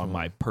based on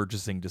my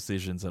purchasing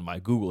decisions and my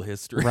Google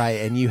history.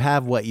 Right, and you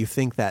have what you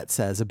think that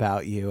says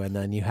about you, and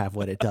then you have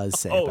what it does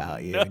say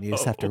about you, and you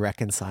just have to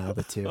reconcile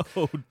the two.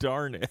 Oh,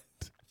 darn it.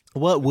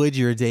 What would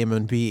your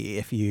daemon be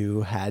if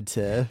you had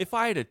to? If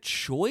I had a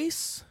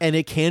choice? And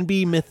it can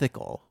be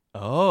mythical.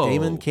 Oh.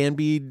 Daemon can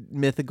be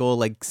mythical,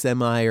 like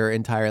semi or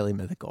entirely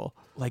mythical.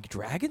 Like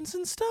dragons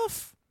and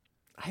stuff?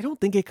 I don't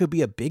think it could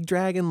be a big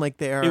dragon like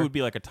they are. It would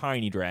be like a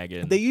tiny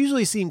dragon. They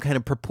usually seem kind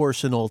of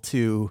proportional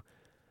to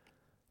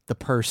the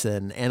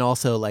person and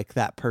also like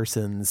that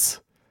person's,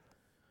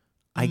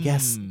 I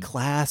guess,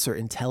 class or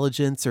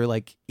intelligence or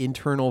like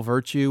internal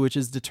virtue, which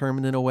is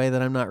determined in a way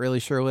that I'm not really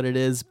sure what it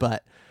is.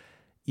 But,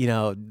 you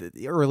know,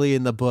 early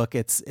in the book,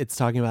 it's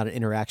talking about an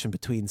interaction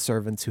between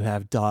servants who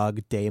have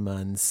dog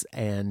daemons,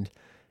 and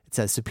it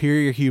says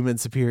superior human,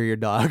 superior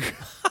dog.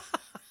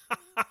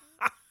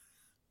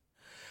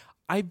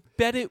 I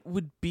bet it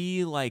would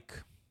be like,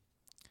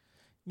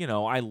 you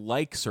know, I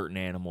like certain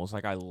animals.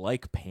 Like I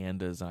like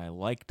pandas and I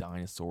like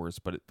dinosaurs,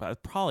 but it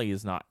probably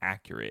is not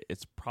accurate.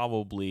 It's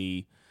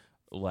probably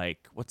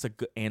like, what's a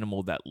good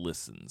animal that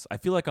listens? I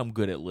feel like I'm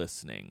good at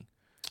listening.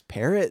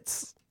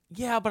 Parrots?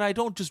 Yeah, but I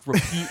don't just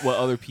repeat what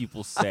other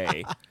people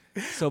say.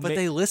 So, but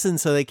they listen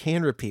so they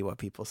can repeat what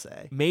people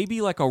say.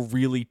 Maybe like a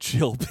really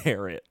chill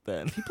parrot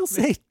then. People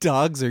say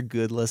dogs are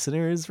good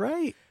listeners,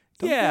 right?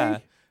 Don't yeah.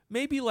 they?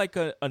 Maybe like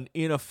an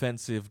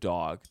inoffensive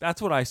dog. That's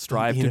what I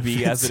strive to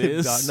be as it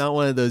is. Dog. Not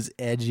one of those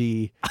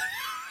edgy,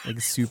 like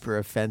super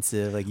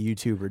offensive, like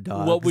YouTuber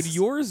dogs. What would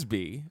yours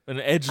be? An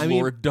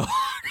edgelord dog?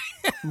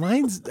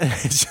 Mine's an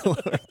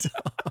edgelord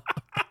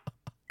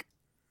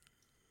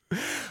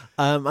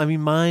dog.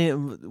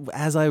 Mine,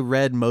 as I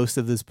read most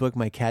of this book,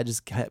 my cat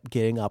just kept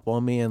getting up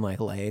on me and like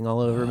laying all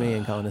over me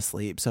and going to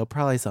sleep. So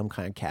probably some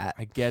kind of cat.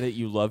 I get it.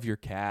 You love your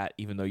cat,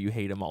 even though you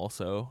hate him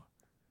also.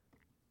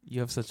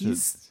 You have such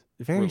He's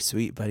very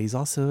sweet, but he's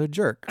also a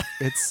jerk.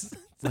 It's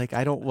like,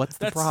 what's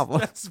the problem?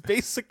 That's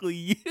basically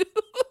you.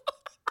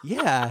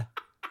 Yeah.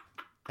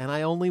 And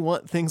I only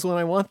want things when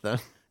I want them.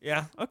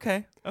 Yeah.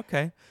 Okay.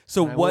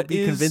 So I won't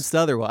be convinced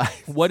otherwise.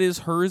 What is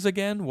hers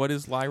again? What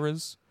is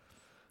Lyra's?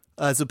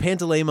 So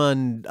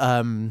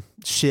Pantaleimon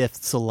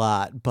shifts a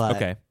lot, but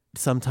Okay.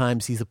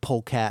 sometimes he's a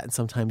polecat, and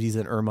sometimes he's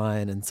an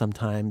ermine, and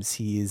sometimes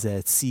he's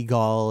a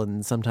seagull,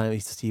 and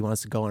sometimes he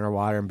wants to go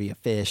underwater and be a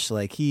fish.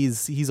 Like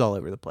he's all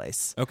over the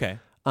place. Okay.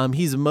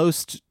 He's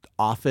most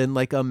often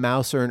like a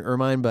mouse or an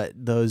ermine, but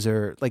those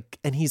are like,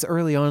 and he's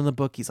early on in the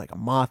book, he's like a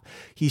moth.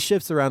 He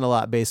shifts around a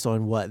lot based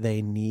on what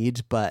they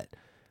need, but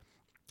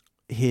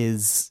he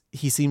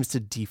seems to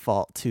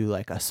default to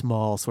like a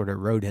small sort of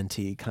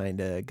rodent-y kind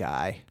of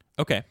guy.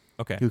 Okay.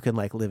 Who can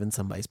like live in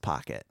somebody's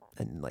pocket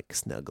and like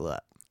snuggle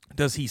up.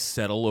 Does he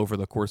settle over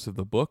the course of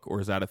the book,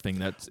 or is that a thing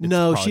that's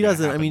No, she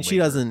doesn't. I happen mean, she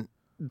later? doesn't.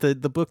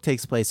 The book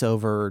takes place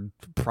over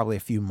probably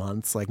a few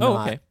months, like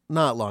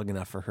not long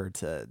enough for her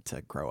to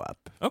grow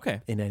up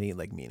Okay. in any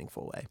like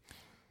meaningful way.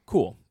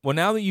 Cool. Well,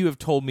 now that you have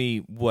told me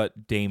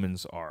what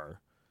daemons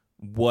are,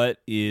 what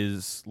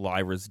is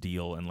Lyra's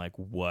deal, and like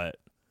what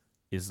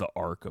is the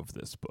arc of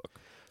this book?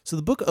 So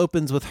the book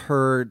opens with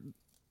her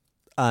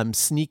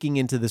sneaking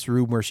into this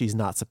room where she's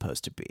not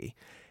supposed to be.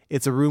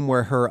 It's a room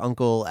where her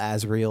uncle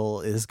Azrael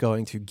is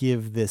going to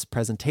give this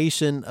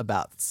presentation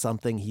about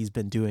something he's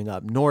been doing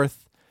up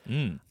north.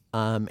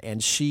 And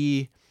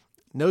she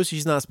knows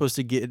she's not supposed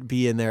to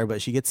be in there,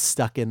 but she gets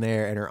stuck in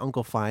there, and her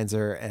uncle finds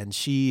her, and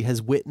she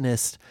has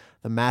witnessed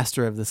the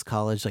master of this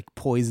college like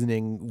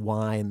poisoning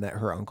wine that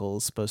her uncle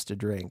is supposed to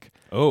drink.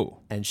 Oh.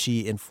 And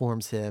she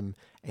informs him,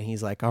 and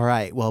he's like, all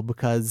right, well,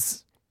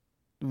 because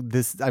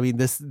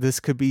this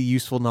could be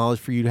useful knowledge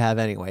for you to have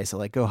anyway. So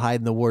like go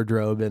hide in the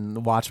wardrobe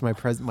and watch my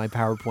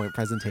PowerPoint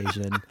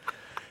presentation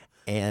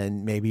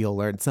and maybe you'll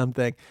learn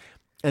something.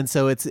 And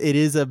so it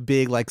is a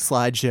big like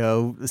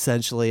slideshow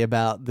essentially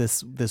about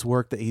this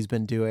work that he's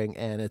been doing,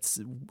 and it's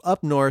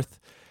up north,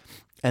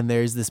 and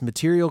there's this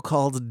material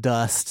called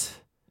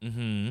dust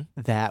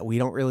that we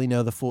don't really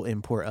know the full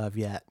import of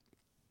yet,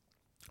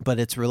 but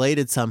it's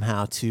related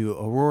somehow to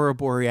Aurora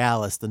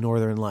Borealis, the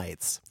Northern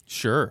Lights.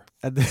 Sure.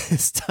 At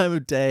this time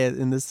of day,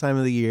 in this time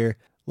of the year,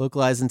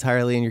 localized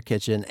entirely in your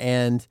kitchen,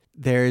 and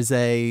there's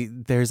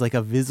like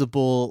a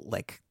visible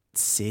like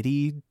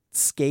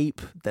cityscape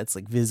that's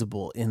like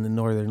visible in the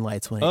Northern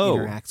Lights when it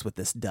interacts with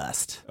this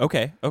dust.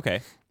 Okay.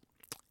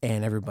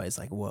 And everybody's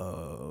like,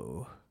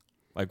 whoa.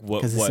 Like what?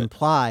 Because this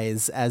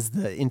implies, as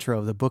the intro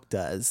of the book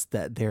does,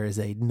 that there is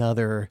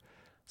another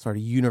sort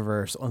of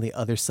universe on the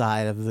other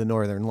side of the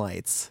Northern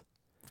Lights.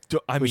 Duh.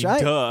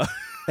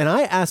 And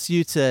I asked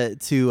you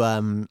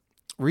to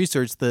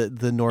research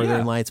the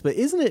Northern Lights, but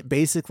isn't it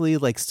basically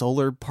like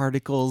solar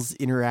particles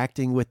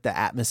interacting with the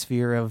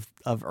atmosphere of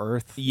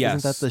Earth? Yes.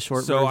 Isn't that the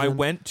short So version? I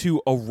went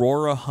to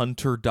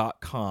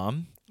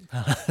aurorahunter.com.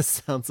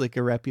 Sounds like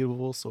a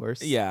reputable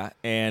source. Yeah,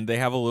 and they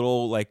have a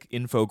little like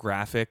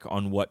infographic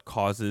on what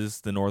causes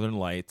the Northern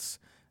Lights.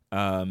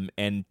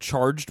 And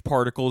charged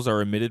particles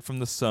are emitted from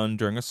the sun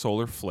during a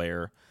solar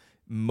flare.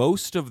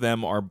 Most of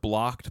them are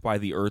blocked by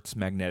the Earth's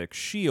magnetic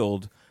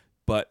shield,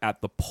 but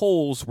at the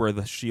poles where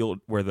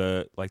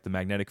the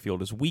magnetic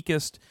field is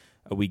weakest,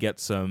 we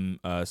get some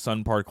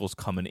sun particles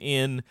coming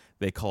in.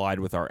 They collide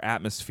with our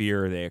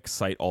atmosphere. They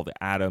excite all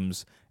the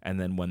atoms, and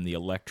then when the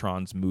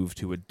electrons move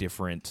to a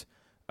different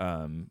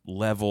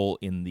level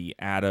in the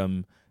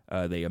atom,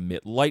 they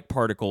emit light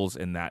particles,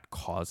 and that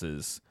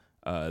causes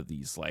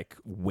these like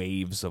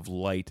waves of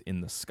light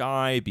in the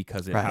sky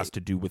because it has to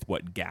do with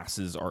what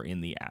gases are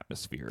in the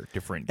atmosphere,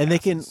 different and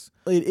gases.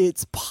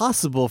 it's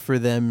possible for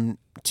them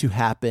to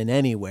happen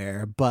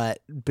anywhere, but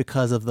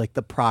because of like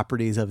the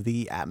properties of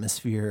the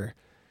atmosphere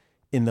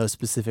in those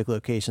specific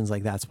locations,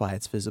 like that's why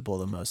it's visible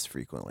the most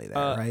frequently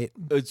there, right?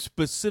 It's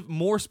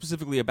more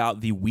specifically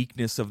about the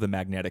weakness of the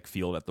magnetic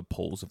field at the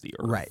poles of the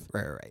Earth.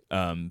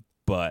 Right.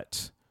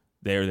 But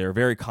they're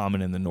very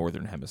common in the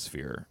northern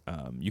hemisphere.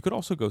 You could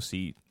also go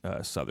see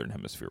southern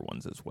hemisphere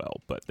ones as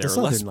well, but there are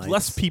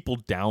less people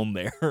down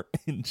there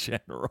in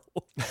general.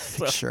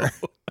 So, sure.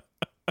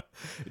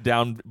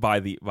 down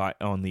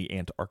on the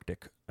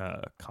Antarctic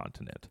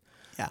continent.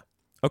 Yeah.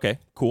 Okay.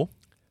 Cool.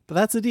 But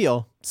that's the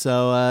deal.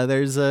 So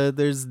there's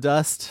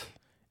dust,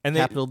 and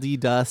capital D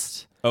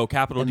dust. Oh,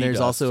 capital and D. And there's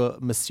dust. also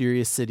a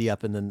mysterious city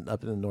up in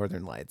the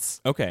Northern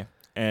Lights. Okay.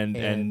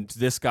 And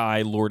this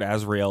guy, Lord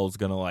Azrael, is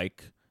gonna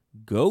like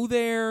go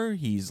there.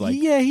 He's like,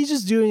 he's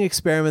just doing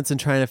experiments and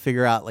trying to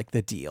figure out like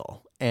the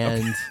deal.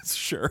 And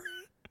sure.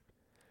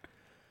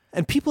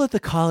 And people at the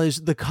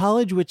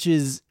college which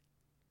is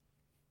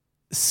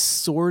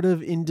sort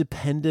of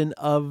independent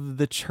of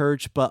the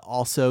church, but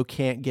also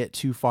can't get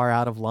too far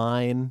out of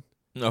line.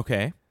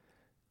 Okay.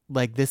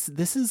 Like this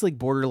is like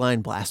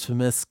borderline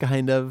blasphemous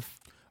kind of.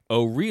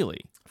 Oh,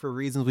 really? For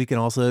reasons we can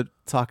also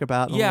talk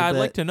about. Yeah, I'd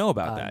like to know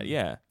about that.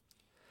 Yeah.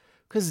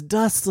 Because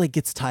dust like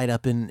gets tied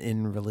up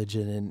in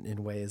religion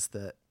in ways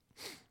that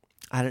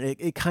I don't.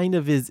 It kind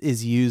of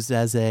is used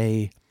as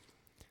a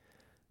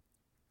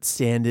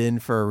stand-in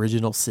for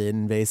original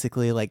sin,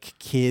 basically. Like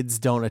kids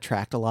don't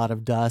attract a lot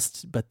of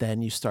dust, but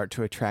then you start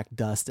to attract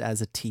dust as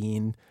a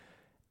teen,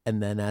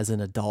 and then as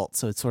an adult.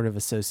 So it's sort of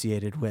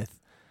associated with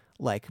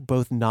like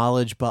both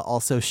knowledge but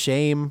also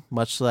shame,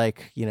 much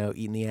like,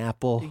 eating the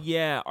apple.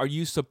 Yeah. Are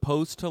you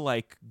supposed to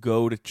like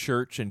go to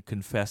church and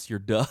confess your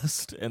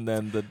dust and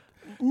then the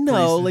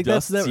No, priest like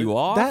dusts that's you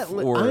off?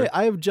 Or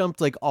I've jumped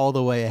like all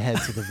the way ahead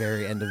to the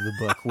very end of the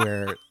book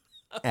where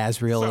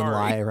Asriel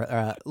Sorry.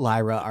 and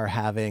Lyra are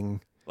having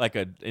like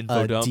a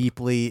info a dump?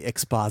 deeply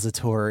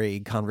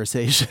expository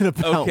conversation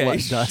about Okay, what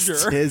dust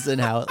sure. is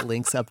and how it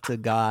links up to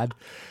God.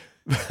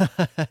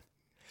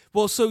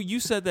 Well, so you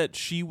said that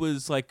she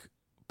was like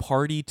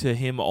party to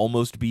him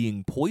almost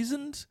being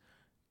poisoned.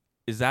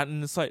 Is that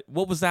an insight?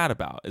 What was that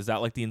about? Is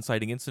that like the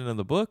inciting incident of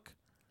the book?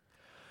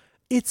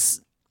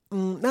 It's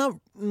not.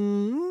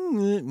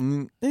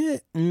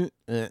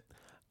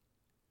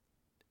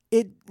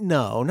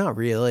 No, not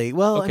really.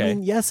 Well, Okay. I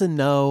mean, yes and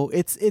no.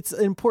 It's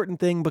an important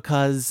thing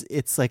because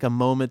it's like a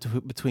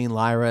moment between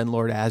Lyra and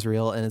Lord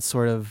Asriel, and it's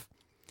sort of,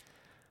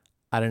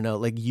 I don't know,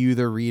 like you,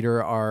 the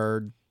reader,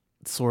 are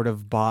sort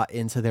of bought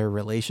into their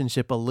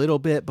relationship a little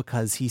bit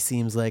because he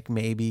seems like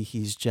maybe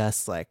he's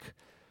just like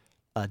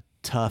a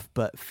tough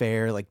but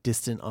fair, like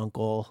distant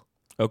uncle.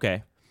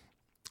 Okay.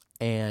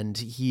 And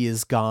he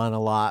is gone a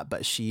lot,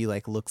 but she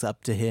like looks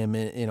up to him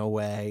in a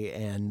way,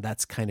 and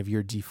that's kind of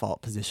your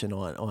default position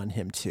on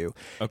him too.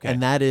 Okay.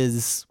 And that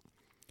is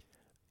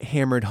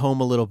hammered home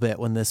a little bit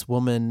when this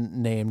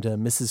woman named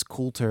Mrs.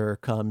 Coulter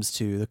comes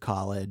to the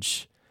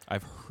college.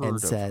 I've heard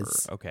of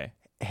says, her. Okay.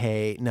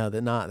 Hey, no,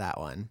 not that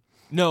one.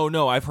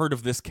 No, I've heard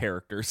of this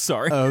character.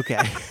 Sorry.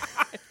 Okay.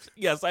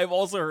 Yes, I've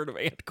also heard of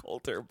Ann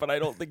Coulter, but I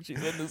don't think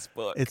she's in this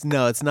book. It's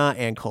not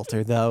Ann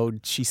Coulter, though.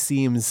 She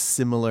seems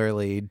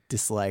similarly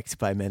disliked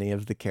by many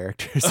of the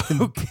characters.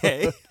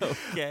 Okay.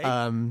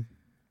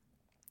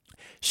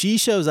 She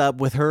shows up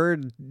with her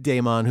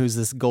daemon, who's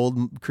this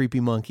gold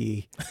creepy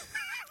monkey,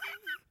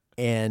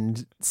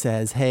 and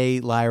says, "Hey,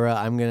 Lyra,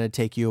 I'm going to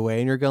take you away,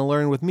 and you're going to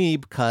learn with me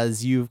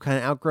because you've kind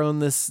of outgrown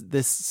this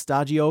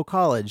stodgy old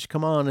college.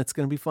 Come on, it's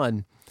going to be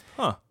fun."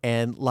 Huh.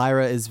 And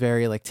Lyra is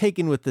very like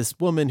taken with this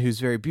woman who's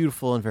very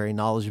beautiful and very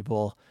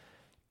knowledgeable.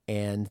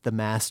 And the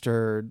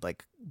master,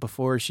 like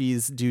before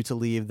she's due to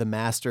leave, the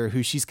master,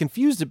 who she's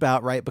confused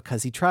about, right,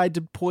 because he tried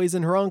to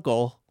poison her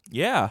uncle.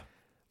 Yeah.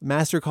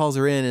 Master calls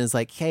her in and is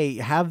like, "Hey,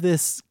 have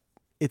this.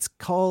 It's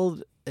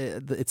called.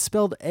 It's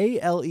spelled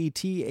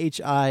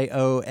ALETHIOMETER.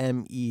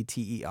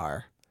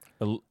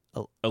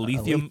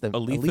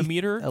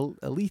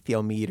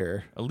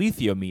 Alethiometer?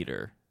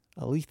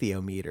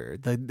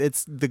 Alethiometer.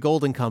 It's the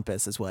golden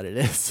compass is what it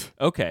is.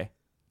 Okay.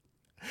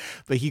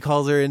 But he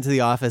calls her into the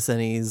office and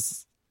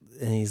he's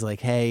like,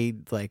 "Hey,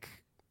 like,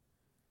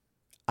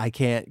 I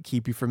can't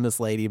keep you from this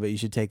lady, but you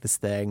should take this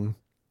thing."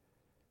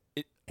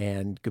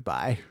 And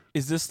goodbye.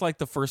 Is this like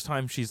the first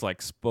time she's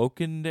like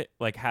spoken,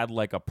 like had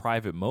like a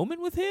private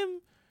moment with him?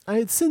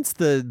 Since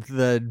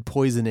the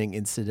poisoning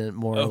incident,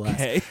 more or less.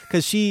 Okay.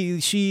 Because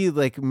she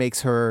like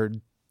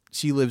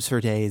she lives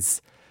her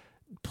days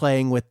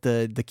playing with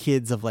the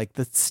kids of like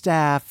the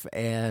staff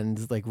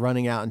and like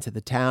running out into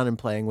the town and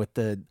playing with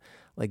the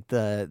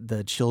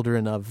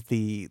children of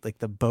the like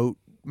the boat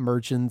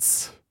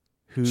merchants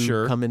who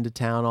Sure. come into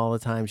town all the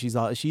time.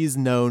 She's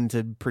known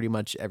to pretty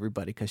much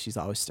everybody because she's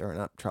always stirring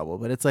up trouble,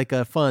 but it's like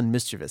a fun,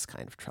 mischievous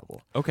kind of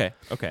trouble. Okay.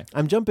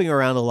 I'm jumping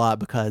around a lot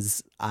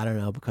because I don't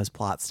know, because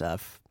plot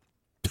stuff.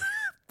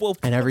 Well,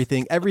 And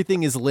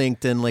everything is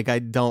linked, and like I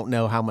don't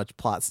know how much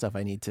plot stuff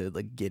I need to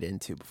like get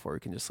into before we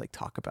can just like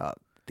talk about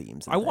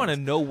themes. I want to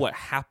know what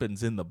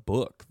happens in the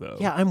book, though.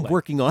 Yeah, I'm Like,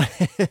 working on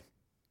it.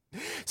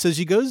 So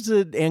she goes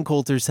to Ann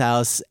Coulter's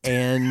house,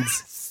 and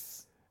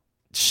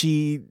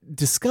she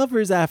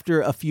discovers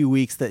after a few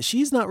weeks that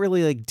she's not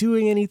really like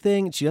doing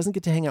anything. She doesn't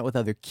get to hang out with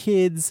other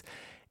kids,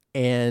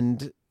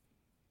 and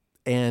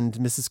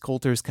Mrs.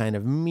 Coulter's kind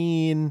of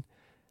mean.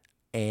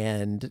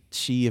 And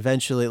she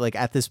eventually, like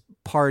at this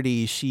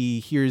party, she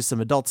hears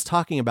some adults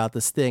talking about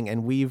this thing,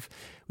 and we've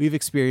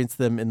experienced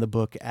them in the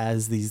book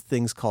as these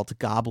things called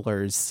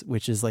gobblers,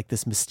 which is like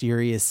this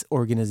mysterious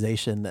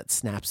organization that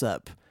snaps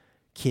up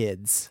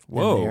kids.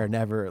 Whoa. And they are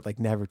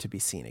never to be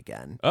seen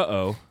again.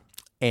 Uh-oh.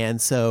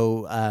 And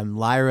so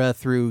Lyra,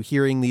 through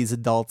hearing these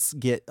adults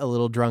get a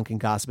little drunk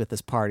and gossip at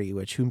this party,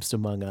 which whomst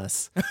among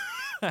us,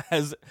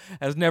 As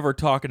never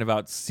talking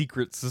about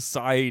secret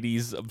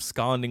societies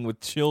absconding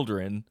with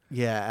children.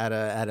 yeah,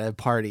 at a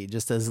party,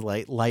 just as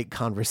light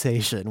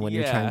conversation when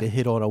you're Yeah. trying to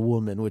hit on a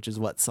woman, which is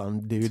what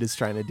some dude is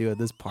trying to do at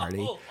this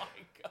party. Oh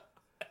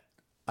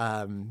my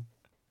God.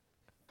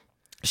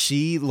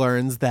 She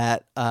learns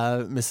that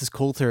Mrs.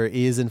 Coulter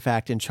is in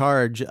fact in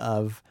charge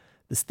of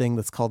this thing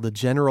that's called the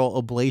General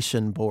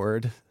Oblation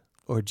Board,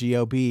 or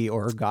GOB,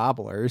 or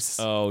Gobblers.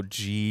 Oh,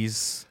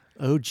 geez.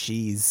 Oh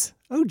geez.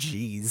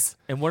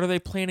 And what are they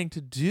planning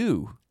to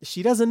do?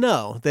 She doesn't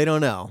know. They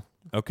don't know.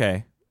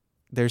 Okay.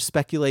 There's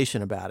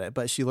speculation about it,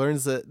 but she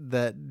learns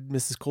that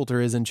Mrs. Coulter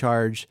is in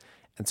charge,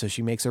 and so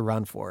she makes a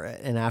run for it.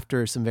 And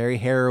after some very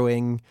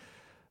harrowing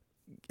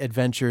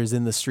adventures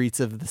in the streets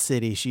of the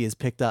city, she is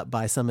picked up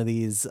by some of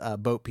these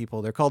boat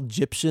people. They're called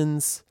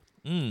Gyptians,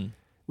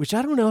 which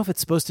I don't know if it's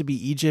supposed to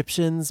be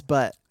Egyptians,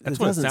 but That's it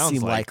what it doesn't sounds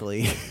seem like.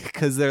 likely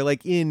because they're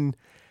like in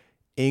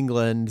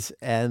England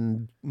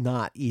and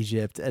not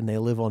Egypt, and they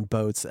live on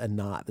boats and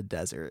not the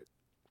desert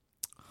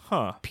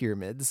Huh.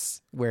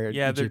 pyramids where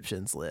Yeah,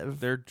 Egyptians live.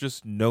 They're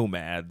just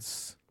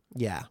nomads.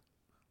 Yeah.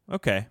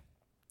 Okay.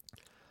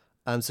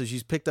 So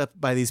she's picked up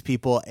by these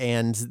people,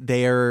 and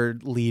they're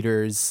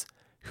leaders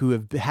who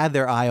have had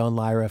their eye on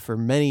Lyra for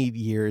many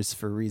years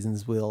for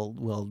reasons we'll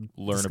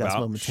Learn discuss about,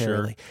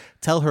 momentarily. sure.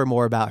 Tell her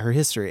more about her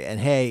history. And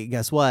hey,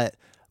 guess what?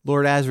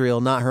 Lord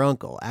Asriel, not her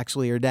uncle,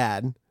 actually her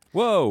dad.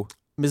 Whoa.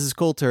 Mrs.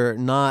 Coulter,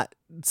 not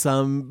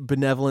some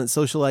benevolent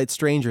socialite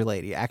stranger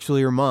lady,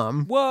 actually her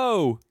mom.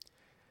 Whoa.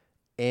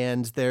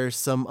 And there's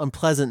some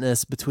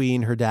unpleasantness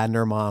between her dad and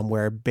her mom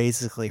where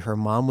basically her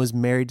mom was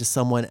married to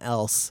someone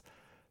else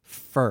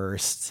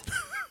first.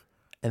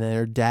 And then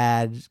her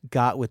dad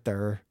got with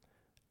her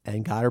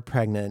and got her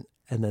pregnant.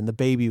 And then the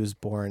baby was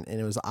born. And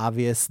it was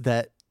obvious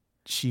that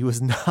she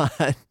was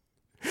not.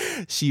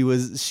 It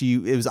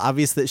was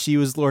obvious that she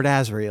was Lord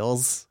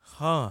Asriel's.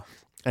 Huh.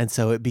 And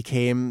so it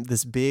became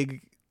this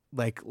big,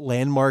 like,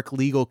 landmark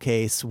legal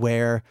case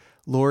where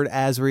Lord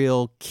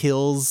Asriel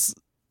kills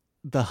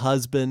the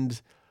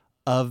husband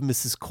of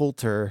Mrs.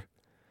 Coulter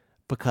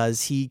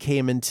because he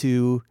came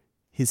into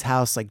his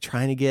house, like,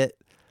 trying to get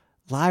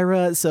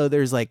Lyra. So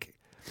there's, like,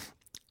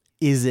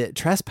 is it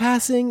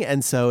trespassing?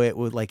 And so it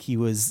would, like, he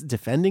was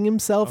defending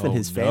himself and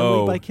his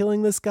family by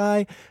killing this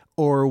guy?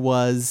 Or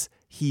was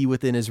he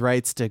within his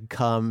rights to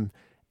come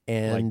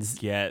and like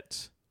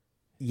get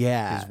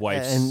his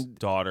wife's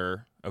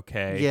daughter?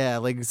 Okay. Yeah,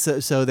 like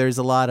so there's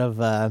a lot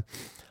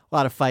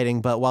of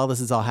fighting, but while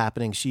this is all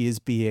happening, she is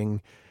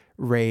being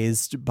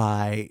raised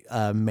by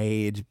a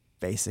maid,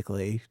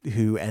 basically,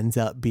 who ends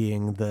up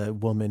being the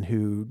woman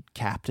who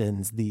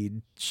captains the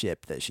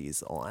ship that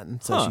she's on.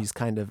 So she's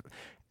kind of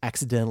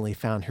accidentally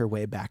found her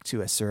way back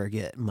to a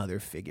surrogate mother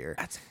figure.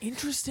 That's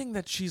interesting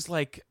that she's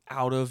like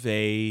out of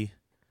a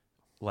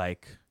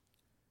like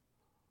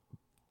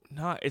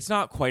it's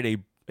not quite a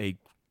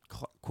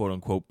quote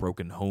unquote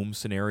broken home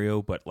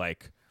scenario, but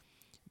like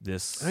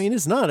this. I mean,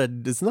 it's not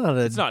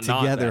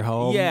together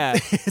home. Yeah,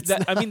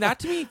 I mean, that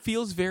to me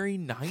feels very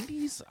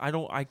 90s. I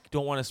don't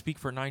want to speak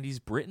for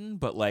 90s Britain,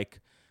 but like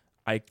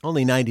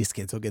only 90s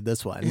kids will get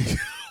this one. Oh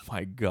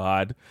my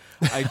God,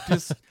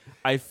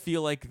 I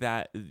feel like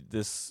that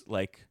this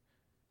like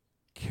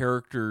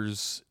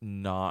characters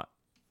not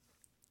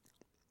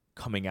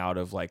coming out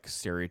of like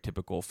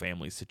stereotypical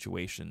family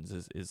situations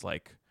is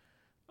like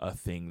a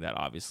thing that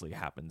obviously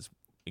happens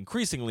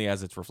increasingly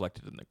as it's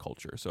reflected in the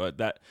culture. So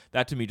that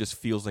to me just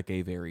feels like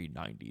a very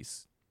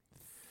 90s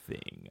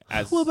thing.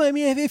 Well, but I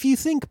mean, if you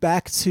think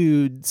back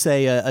to,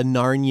 say, a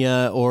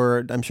Narnia,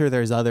 or I'm sure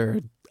there's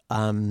other,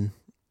 I mean,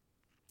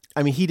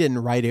 he didn't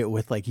write it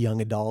with like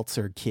young adults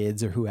or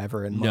kids or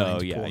whoever in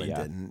mind. Pullman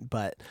didn't.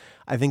 But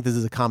I think this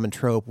is a common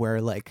trope where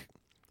like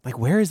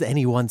where is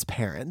anyone's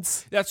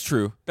parents? That's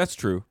true.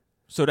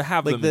 So to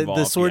have like them involved,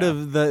 the sort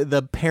of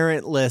the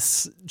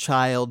parentless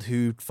child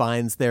who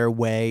finds their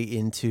way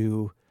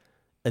into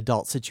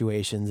adult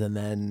situations and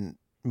then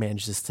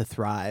manages to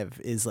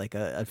thrive is like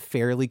a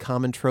fairly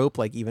common trope,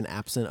 like even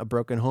absent a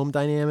broken home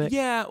dynamic.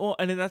 Yeah, well,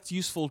 and that's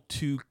useful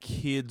to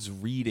kids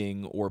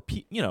reading or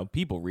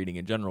people reading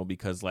in general,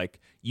 because like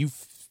you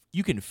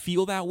can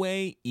feel that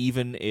way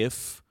even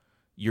if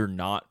you're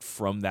not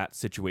from that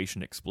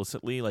situation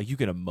explicitly. Like you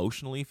can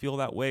emotionally feel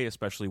that way,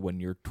 especially when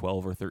you're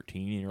 12 or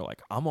 13 and you're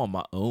like, I'm on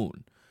my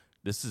own.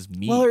 This is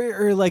me. Well,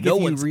 or like no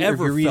if one's you're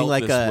ever reading felt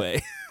like this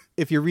way.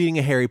 if you're reading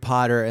a Harry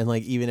Potter, and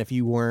like even if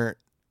you weren't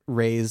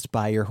raised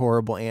by your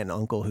horrible aunt and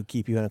uncle who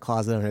keep you in a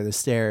closet under the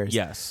stairs,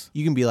 Yes.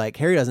 you can be like,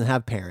 Harry doesn't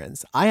have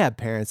parents. I have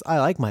parents. I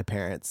like my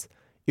parents.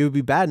 It would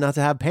be bad not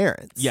to have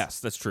parents. Yes,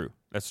 that's true.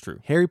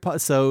 Harry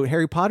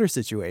Potter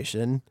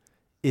situation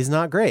is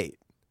not great.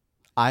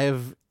 I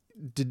have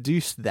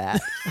deduced that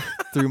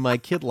through my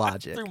kid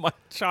logic. Through my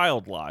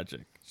child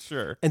logic.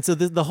 Sure. And so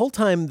the whole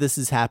time this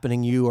is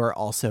happening, you are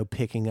also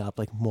picking up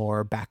like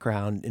more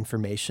background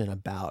information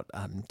about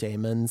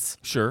daemons.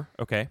 Sure.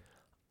 Okay.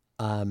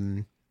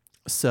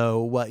 So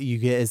what you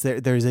get is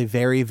there's a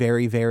very,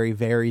 very, very,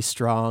 very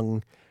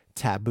strong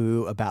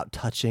taboo about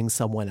touching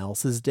someone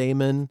else's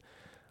daemon.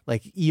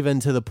 Like even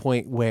to the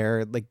point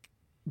where like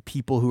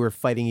people who are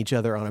fighting each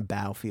other on a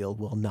battlefield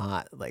will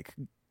not like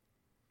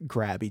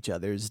grab each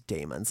other's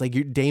daemons. Like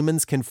your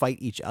daemons can fight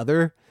each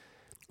other,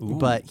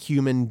 but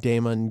human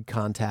daemon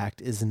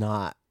contact is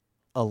not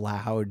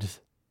allowed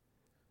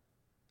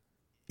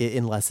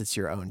unless it's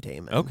your own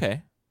daemon.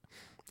 Okay.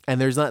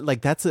 And there's not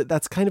like that's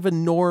kind of a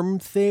norm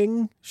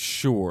thing.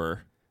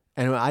 Sure.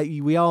 And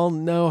we all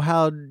know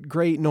how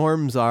great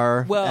norms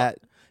are at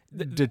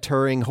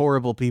deterring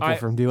horrible people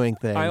from doing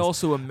things. I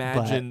also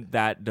imagine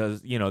that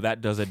does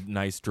a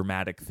nice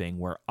dramatic thing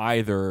where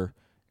either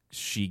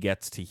she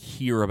gets to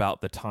hear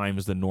about the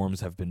times the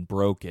norms have been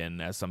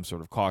broken as some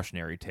sort of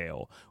cautionary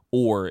tale,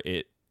 or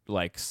it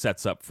like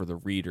sets up for the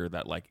reader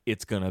that like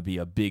it's gonna be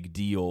a big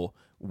deal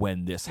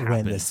when this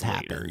happens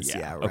later.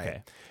 Yeah, right.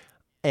 Okay.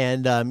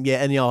 And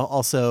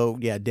also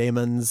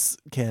daemons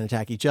can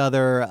attack each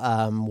other.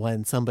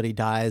 When somebody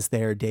dies,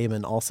 their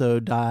daemon also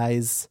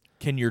dies.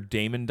 Can your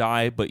daemon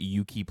die, but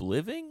you keep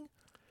living?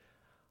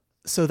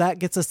 So that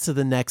gets us to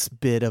the next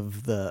bit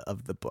of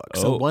the book.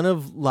 Oh. So one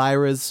of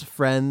Lyra's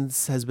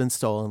friends has been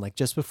stolen. Like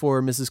just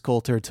before Mrs.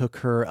 Coulter took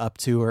her up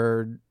to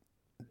her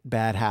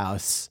bad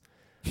house,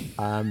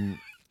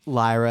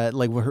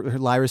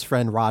 Lyra's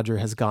friend Roger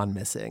has gone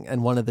missing,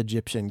 and one of the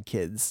Egyptian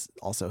kids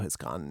also has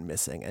gone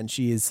missing, and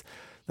she's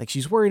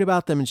worried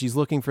about them and she's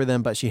looking for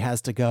them, but she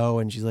has to go,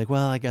 and she's like,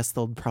 well, I guess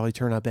they'll probably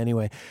turn up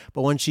anyway.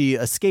 But when she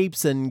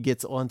escapes and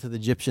gets onto the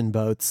Egyptian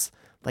boats,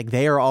 like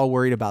they are all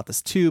worried about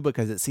this too,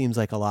 because it seems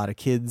like a lot of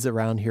kids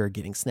around here are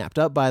getting snapped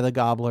up by the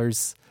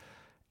gobblers,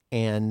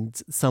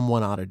 and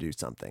someone ought to do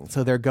something.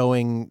 So they're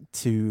going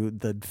to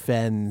the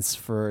fens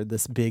for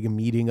this big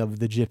meeting of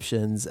the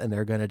Egyptians, and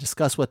they're going to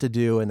discuss what to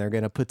do, and they're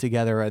going to put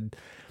together a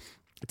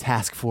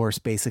task force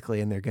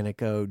basically, and they're going to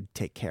go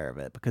take care of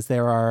it, because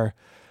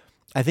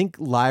I think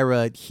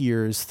Lyra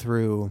hears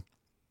through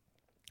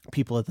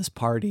people at this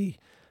party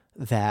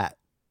that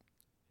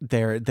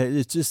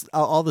it's just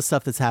all the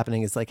stuff that's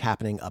happening is like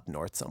happening up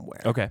north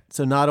somewhere. Okay.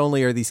 So not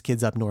only are these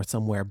kids up north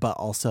somewhere, but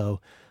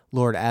also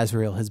Lord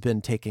Asriel has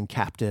been taken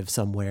captive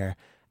somewhere,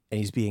 and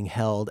he's being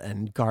held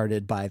and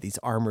guarded by these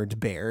armored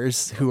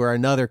bears, who are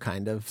another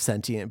kind of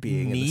sentient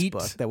being in this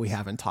book that we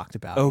haven't talked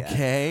about yet.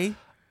 Okay.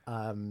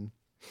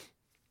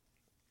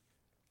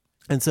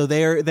 And so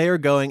they are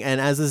going, and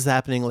as this is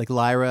happening, like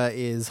Lyra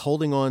is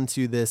holding on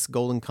to this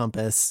golden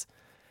compass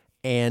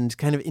and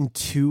kind of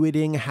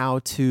intuiting how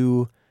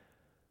to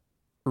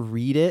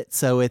read it.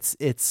 So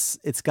it's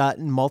got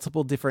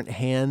multiple different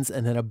hands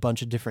and then a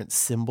bunch of different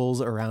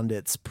symbols around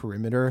its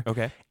perimeter.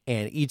 Okay.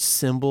 And each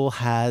symbol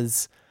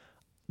has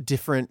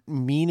different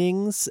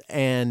meanings,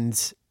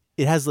 and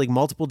it has like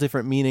multiple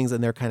different meanings,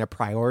 and they're kind of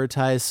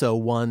prioritized. So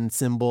one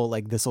symbol,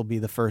 like this will be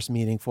the first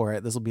meaning for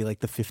it. This will be like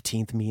the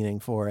 15th meaning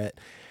for it.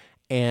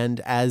 And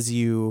as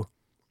you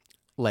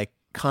like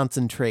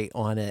concentrate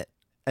on it,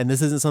 and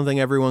this isn't something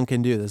everyone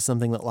can do. This is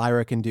something that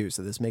Lyra can do.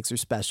 So this makes her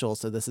special.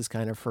 So this is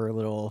kind of her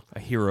little a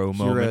hero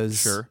moment,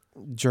 sure,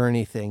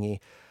 journey thingy.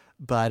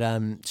 But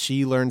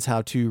she learns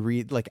how to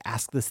read, like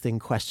ask this thing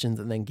questions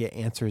and then get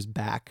answers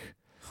back.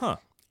 Huh.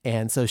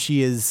 And so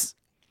she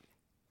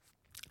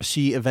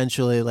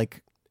eventually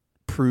like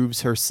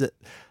proves her.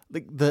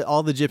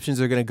 All the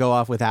Egyptians are going to go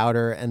off without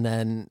her, and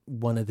then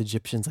one of the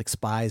Egyptians like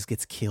spies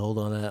gets killed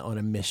on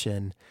a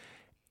mission,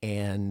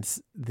 and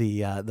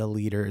the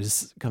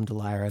leaders come to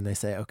Lyra and they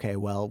say, okay,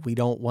 well, we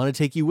don't want to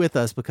take you with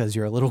us because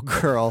you're a little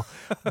girl,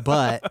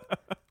 but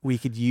we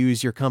could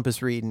use your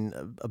compass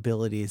reading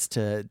abilities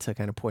to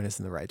kind of point us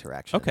in the right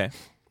direction. Okay.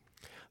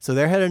 So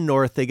they're headed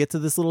north. They get to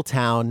this little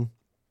town,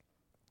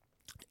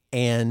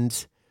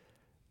 and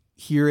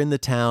here in the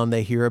town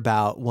they hear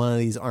about one of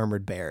these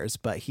armored bears,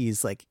 but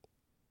he's like,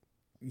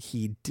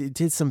 he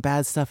did some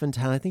bad stuff in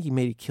town. I think he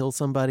maybe killed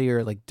somebody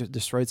or like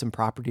destroyed some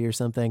property or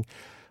something,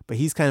 but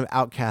he's kind of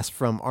outcast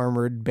from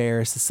armored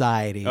bear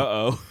society.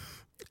 Uh-oh.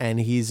 And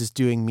he's just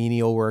doing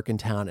menial work in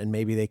town, and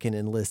maybe they can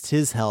enlist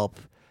his help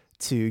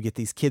to get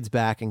these kids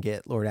back and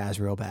get Lord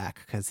Asriel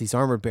back, because these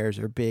armored bears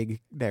are big.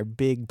 They're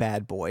big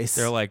bad boys.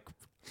 They're like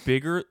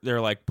bigger.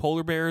 They're like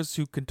polar bears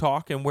who can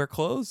talk and wear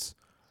clothes.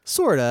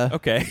 Sorta.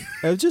 Okay.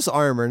 It's just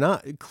armor.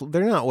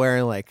 They're not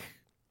wearing like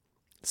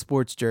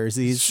sports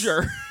jerseys.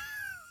 Sure.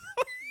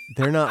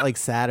 They're not like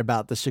sad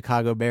about the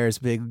Chicago Bears'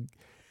 big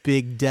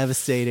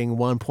devastating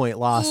 1-point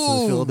loss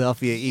to the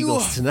Philadelphia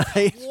Eagles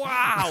tonight.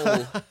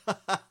 Wow.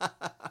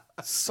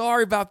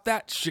 Sorry about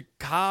that,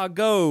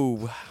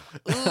 Chicago.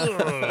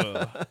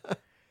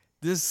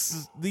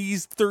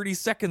 These 30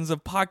 seconds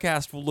of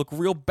podcast will look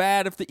real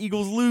bad if the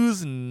Eagles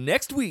lose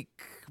next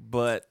week,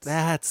 but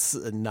that's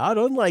not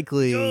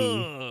unlikely.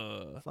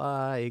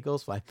 Fly,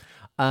 Eagles, fly.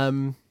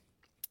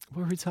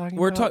 What were we talking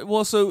about?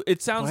 Well, so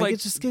it sounds like I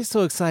just get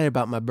so excited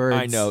about my birds.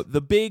 I know.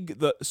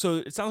 So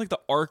it sounds like the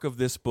arc of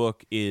this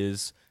book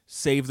is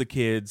save the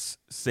kids,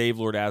 save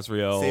Lord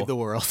Asriel, save the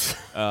world.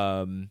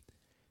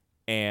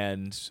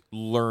 And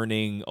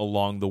learning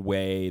along the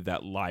way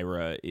that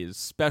Lyra is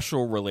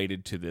special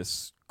related to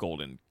this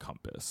golden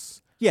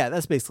compass. Yeah,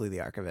 that's basically the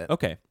arc of it.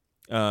 Okay.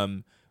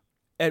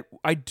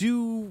 I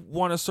do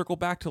want to circle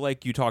back to,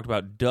 like, you talked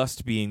about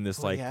dust being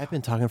this, like... Yeah, I've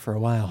been talking for a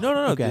while.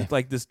 No. Okay.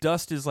 Like, this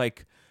dust is,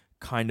 like,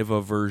 kind of a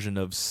version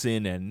of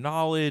sin and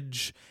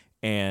knowledge,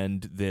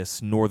 and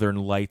this Northern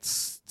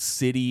Lights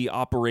city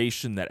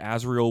operation that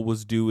Asriel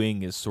was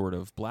doing is sort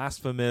of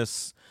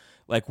blasphemous.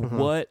 Like,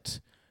 what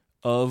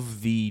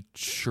of the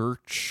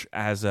church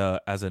as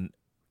an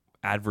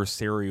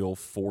adversarial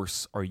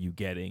force are you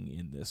getting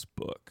in this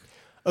book?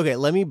 Okay,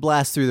 let me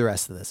blast through the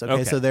rest of this.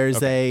 Okay. So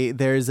there's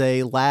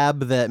a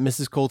lab that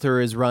Mrs.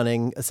 Coulter is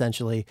running,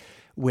 essentially,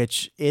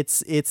 which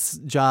its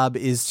job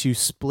is to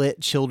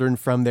split children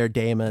from their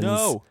daemons.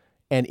 No.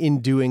 And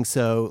in doing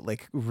so,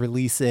 like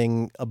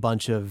releasing a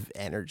bunch of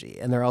energy.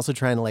 And they're also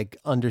trying to like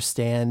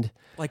understand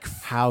like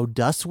how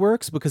dust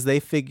works, because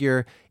they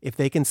figure if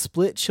they can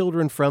split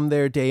children from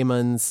their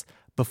daemons,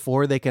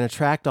 before they can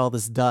attract all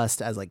this dust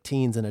as like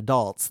teens and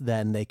adults,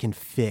 then they can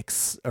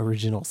fix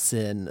original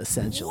sin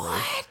essentially.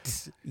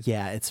 What?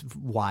 Yeah, it's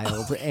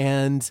wild.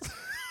 And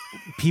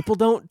people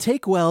don't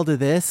take well to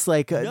this.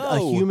 Like a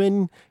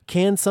human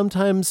can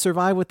sometimes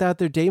survive without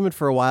their daemon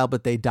for a while,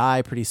 but they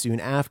die pretty soon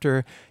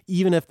after.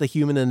 Even if the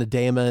human and the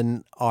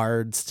daemon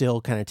are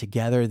still kind of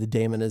together, the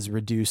daemon is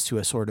reduced to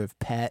a sort of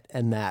pet,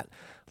 and that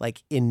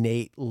like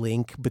innate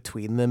link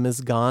between them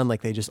is gone.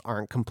 Like they just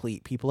aren't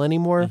complete people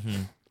anymore.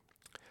 Mm-hmm.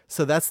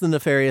 So that's the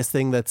nefarious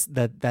thing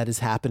that is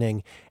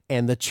happening.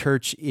 And the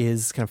church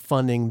is kind of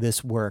funding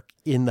this work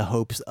in the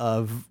hopes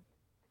of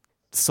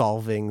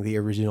solving the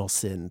original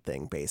sin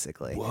thing,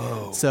 basically.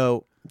 Whoa.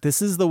 So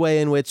this is the way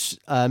in which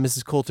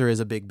Mrs. Coulter is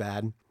a big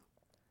bad.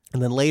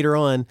 And then later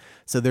on,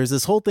 so there's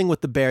this whole thing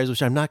with the bears,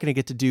 which I'm not going to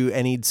get to do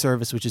any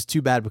service, which is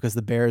too bad because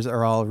the bears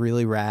are all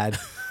really rad.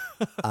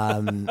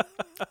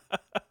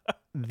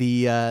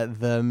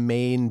 The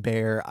main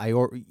bear,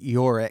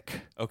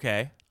 Yorick,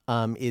 Okay.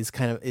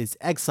 is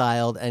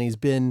exiled, and he's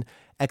been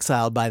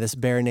exiled by this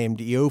bear named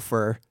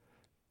Eofor,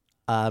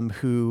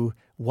 who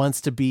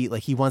wants to be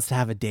like, he wants to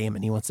have a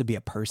daemon. He wants to be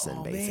a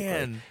person, basically.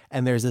 Man.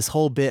 And there's this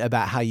whole bit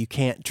about how you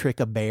can't trick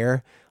a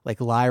bear.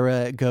 Like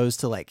Lyra goes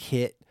to like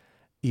hit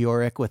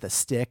Yorick with a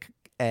stick,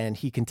 and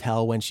he can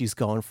tell when she's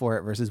going for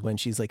it versus when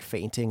she's like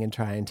fainting and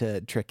trying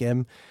to trick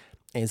him.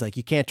 And he's like,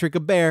 you can't trick a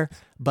bear,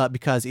 but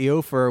because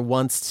Eofor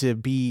wants to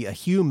be a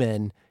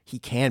human, he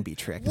can be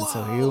tricked. Whoa. And so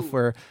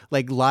Eofor,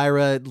 like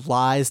Lyra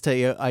lies to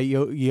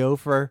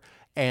Eofor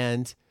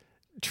and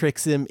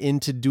tricks him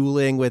into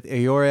dueling with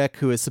Eorik,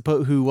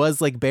 who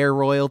was like bear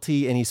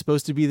royalty, and he's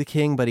supposed to be the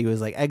king, but he was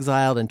like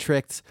exiled and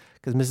tricked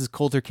because Mrs.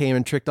 Coulter came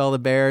and tricked all the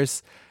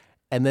bears.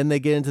 And then they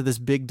get into this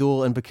big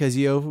duel, and because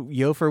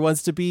Eofor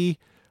wants to be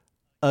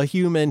a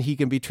human, he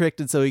can be tricked,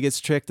 and so he gets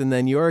tricked. And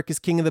then Eorik is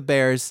king of the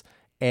bears,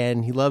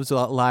 and he loves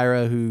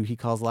Lyra, who he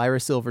calls Lyra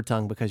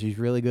Silvertongue because she's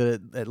really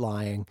good at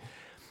lying.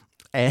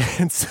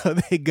 And so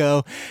they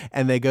go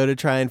to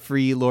try and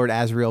free Lord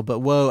Asriel. But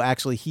whoa,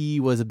 actually, he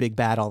was a big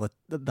bad all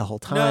the whole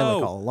time,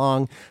 like all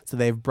along. So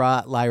they've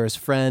brought Lyra's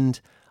friend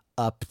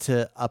up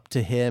to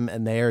him,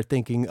 and they're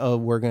thinking, oh,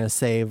 we're going to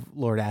save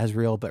Lord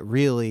Asriel. But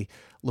really,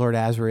 Lord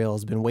Asriel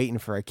has been waiting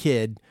for a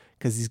kid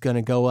because he's going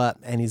to go up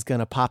and he's going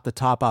to pop the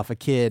top off a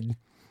kid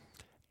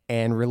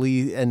and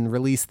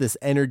release this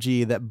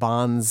energy that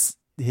bonds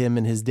him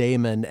and his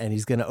daemon, and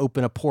he's going to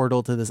open a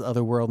portal to this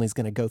other world, and he's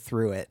going to go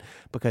through it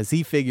because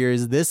he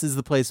figures this is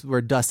the place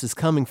where dust is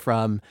coming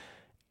from,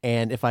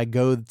 and if I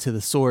go to the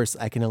source,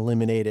 I can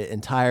eliminate it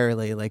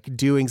entirely, like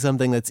doing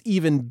something that's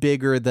even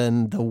bigger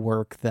than the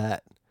work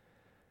that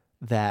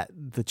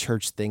the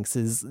church thinks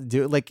is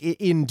do. Like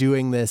in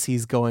doing this,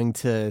 he's going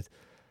to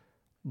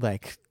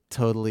like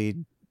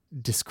totally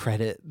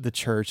discredit the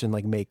church and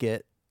like make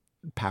it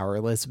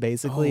powerless,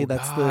 basically.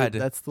 That's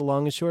the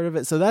long and short of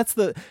it. So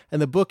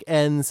and the book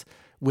ends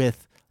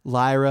with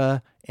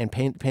Lyra and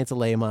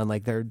Pantaleimon,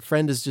 like their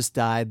friend has just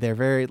died. They're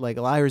very like,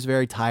 Lyra's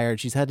very tired.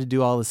 She's had to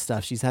do all this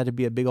stuff. She's had to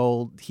be a big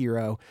old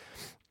hero.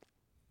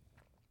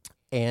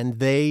 And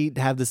they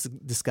have this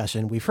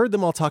discussion. We've heard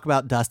them all talk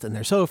about dust, and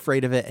they're so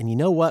afraid of it. And you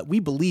know what? We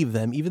believe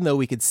them, even though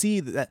we could see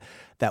that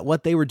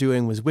what they were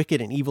doing was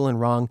wicked and evil and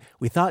wrong.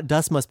 We thought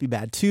dust must be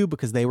bad too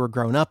because they were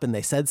grown up and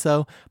they said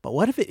so. But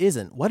what if it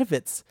isn't? What if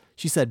it's,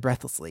 she said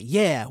breathlessly,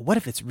 yeah, what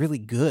if it's really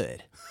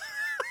good?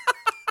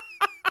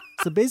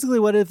 So basically,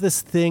 what if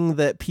this thing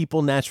that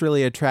people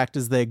naturally attract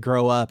as they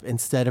grow up,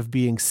 instead of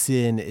being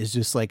sin, is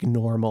just like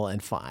normal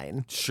and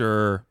fine?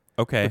 Sure.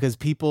 Okay. Because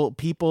people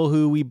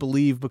who we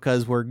believe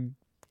because we're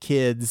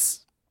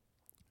kids,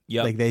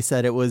 like they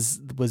said it was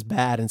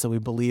bad, and so we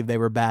believe they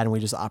were bad, and we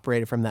just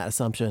operated from that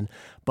assumption.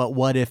 But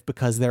what if,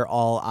 because they're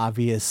all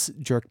obvious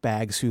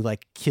jerkbags who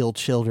like kill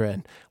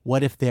children,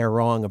 what if they're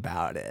wrong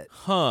about it?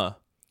 Huh.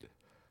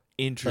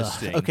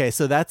 Interesting. Okay,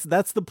 so that's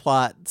the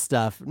plot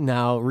stuff.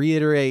 Now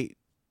reiterate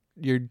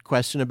your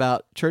question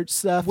about church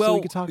stuff, well, so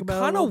we can talk about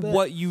kind it a of little bit.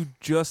 what you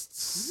just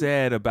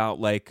said about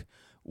like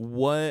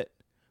what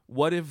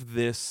if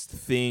this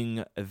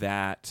thing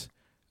that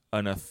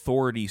an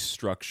authority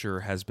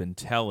structure has been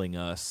telling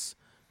us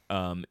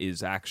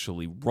is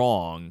actually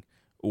wrong,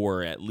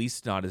 or at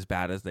least not as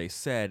bad as they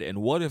said,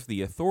 and what if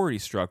the authority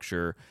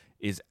structure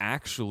is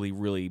actually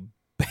really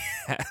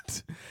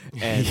bad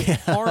and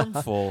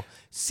harmful?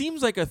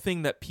 Seems like a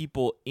thing that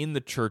people in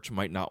the church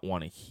might not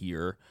want to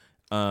hear.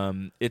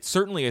 It's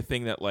certainly a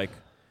thing that like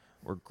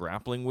we're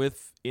grappling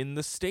with in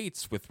the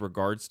States with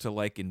regards to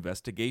like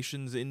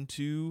investigations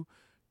into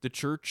the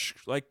church,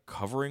 like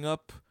covering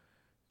up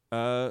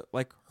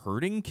like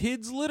hurting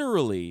kids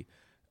literally.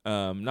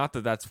 Not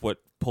that that's what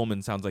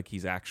Pullman sounds like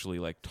he's actually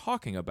like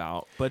talking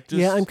about, but just...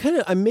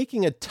 Yeah, I'm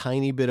making a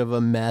tiny bit of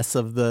a mess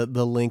of the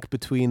link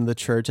between the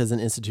church as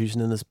an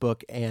institution in this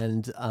book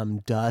and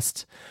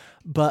dust.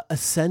 But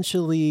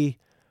essentially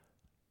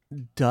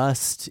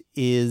dust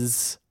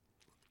is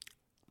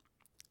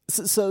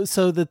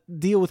so the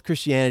deal with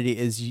Christianity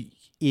is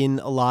in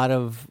a lot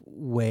of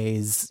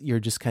ways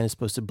you're just kind of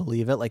supposed to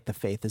believe it, like the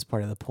faith is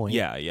part of the point.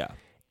 Yeah.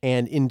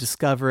 And in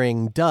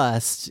discovering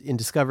dust, in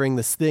discovering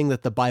this thing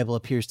that the Bible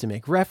appears to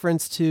make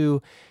reference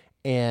to,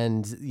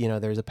 and,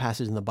 there's a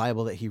passage in the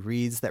Bible that he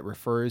reads that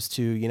refers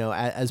to,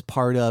 as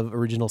part of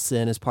original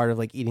sin, as part of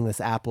like eating this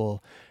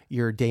apple,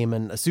 your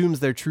daemon assumes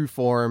their true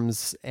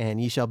forms,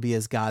 and ye shall be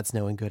as gods,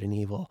 knowing good and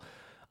evil.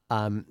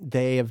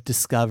 They have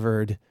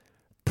discovered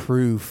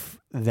proof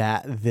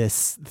that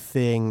this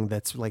thing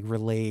that's like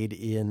relayed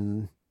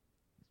in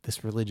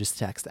this religious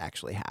text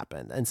actually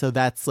happened. And so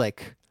that's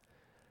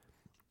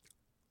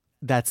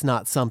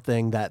not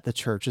something that the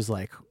church is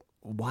like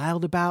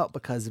wild about,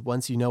 because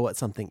once you know what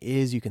something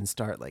is, you can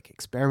start like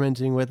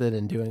experimenting with it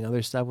and doing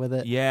other stuff with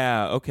it.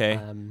 Yeah. Okay.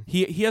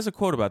 He has a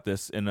quote about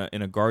this in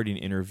a Guardian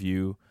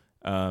interview.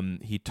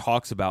 He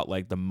talks about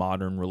like the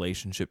modern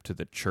relationship to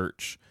the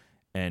church,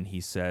 and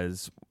he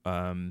says,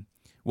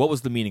 what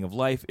was the meaning of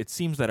life? It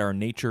seems that our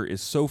nature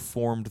is so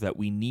formed that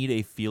we need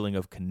a feeling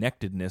of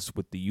connectedness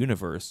with the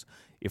universe.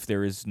 If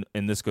there is,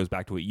 and this goes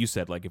back to what you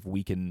said, like if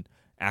we can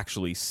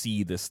actually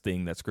see this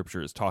thing that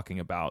Scripture is talking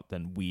about,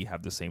 then we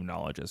have the same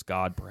knowledge as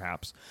God,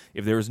 perhaps.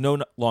 If there is no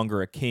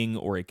longer a king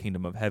or a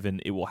kingdom of heaven,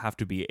 it will have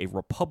to be a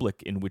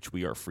republic in which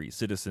we are free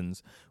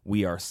citizens.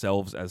 We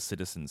ourselves as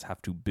citizens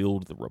have to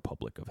build the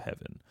republic of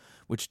heaven,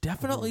 which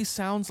definitely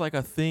sounds like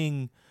a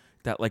thing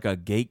that like a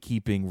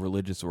gatekeeping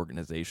religious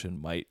organization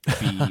might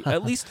be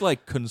at least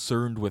like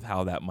concerned with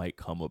how that might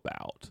come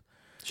about.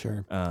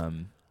 Sure.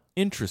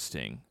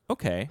 Interesting.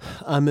 Okay.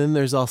 Then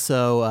there's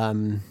also,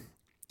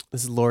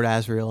 this is Lord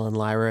Asriel and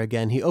Lyra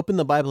again. He opened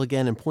the Bible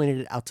again and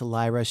pointed it out to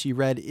Lyra. She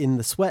read, "In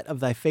the sweat of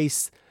thy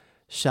face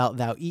shalt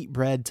thou eat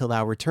bread till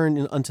thou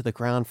return unto the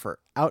ground, for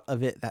out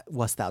of it that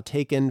wast thou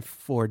taken,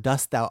 for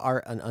dust thou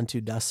art, and unto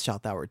dust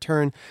shalt thou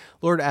return."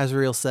 Lord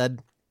Asriel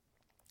said,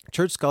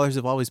 church scholars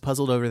have always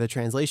puzzled over the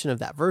translation of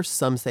that verse.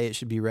 Some say it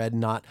should be read,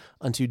 not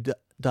unto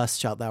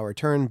dust shalt thou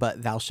return,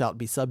 but thou shalt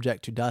be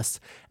subject to dust.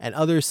 And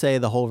others say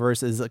the whole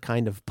verse is a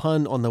kind of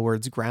pun on the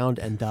words ground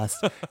and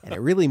dust. And it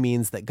really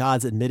means that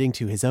God's admitting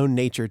to his own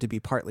nature to be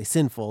partly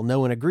sinful. No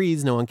one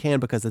agrees, no one can,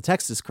 because the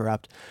text is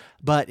corrupt,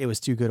 but it was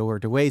too good a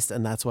word to waste.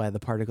 And that's why the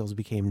particles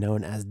became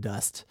known as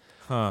dust.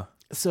 Huh.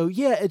 So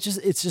yeah,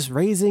 it's just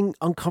raising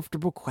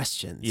uncomfortable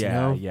questions. Yeah. You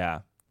know? Yeah.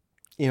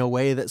 In a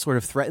way that sort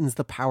of threatens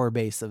the power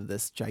base of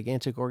this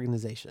gigantic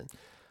organization.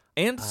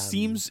 And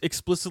seems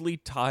explicitly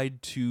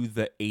tied to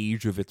the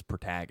age of its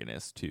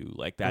protagonist too.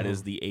 Like that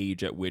is the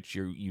age at which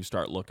you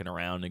start looking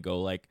around and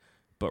go like,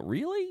 but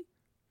really?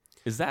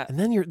 Is that? And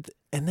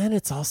then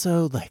it's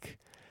also like,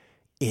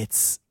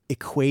 it's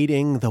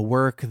equating the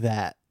work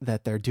that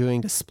they're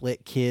doing to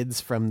split kids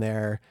from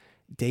their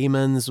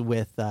daemons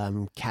with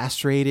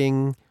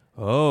castrating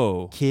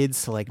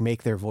kids to like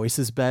make their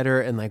voices better,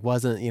 and like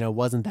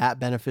wasn't that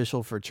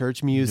beneficial for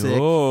church music.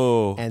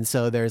 No. And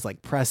so there's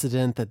like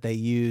precedent that they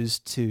use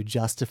to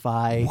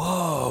justify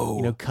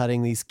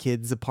cutting these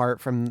kids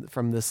apart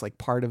from this like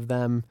part of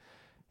them.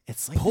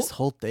 It's like this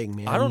whole thing,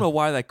 man. I don't know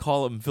why they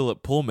call him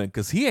Philip Pullman,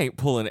 because he ain't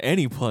pulling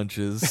any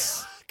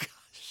punches. Gosh,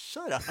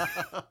 shut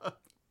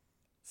up.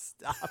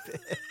 Stop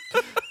it.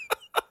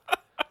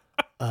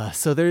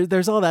 So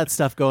there's all that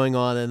stuff going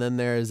on, and then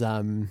there is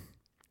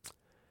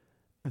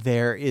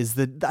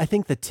I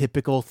think the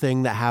typical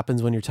thing that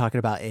happens when you're talking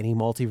about any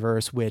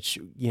multiverse, which,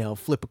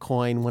 flip a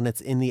coin when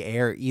it's in the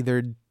air,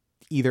 either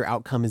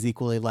outcome is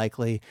equally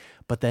likely,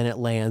 but then it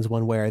lands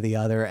one way or the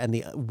other, and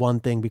the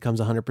one thing becomes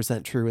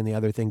 100% true and the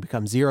other thing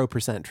becomes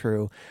 0%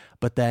 true.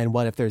 But then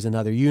what if there's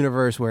another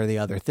universe where the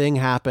other thing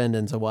happened?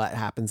 And so what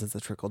happens is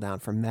a trickle down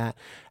from that.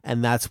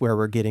 And that's where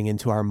we're getting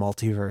into our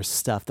multiverse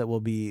stuff that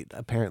we'll be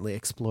apparently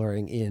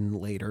exploring in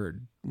later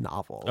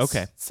novels.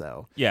 Okay.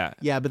 So yeah.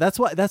 But that's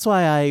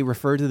why I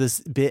refer to this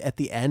bit at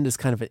the end as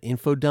kind of an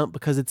info dump,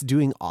 because it's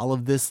doing all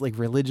of this like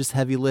religious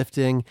heavy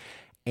lifting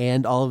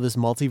and all of this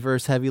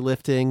multiverse heavy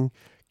lifting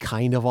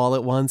kind of all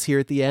at once here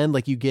at the end.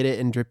 Like you get it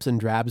in drips and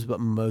drabs, but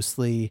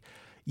mostly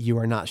you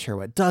are not sure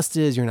what dust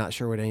is. You're not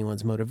sure what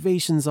anyone's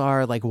motivations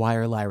are. Like, why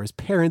are Lyra's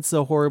parents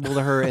so horrible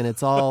to her? And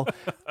it's all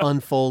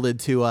unfolded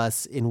to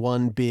us in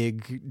one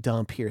big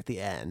dump here at the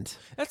end.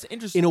 That's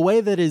interesting. In a way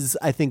that is,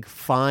 I think,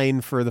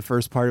 fine for the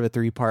first part of a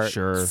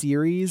 3-part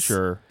series.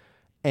 Sure.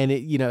 And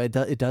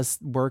it does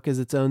work as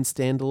its own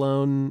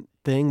standalone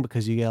thing,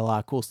 because you get a lot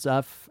of cool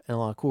stuff and a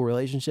lot of cool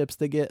relationships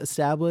that get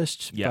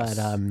established. Yes.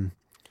 But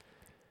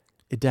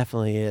it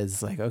definitely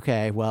is like,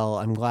 okay, well,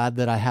 I'm glad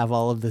that I have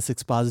all of this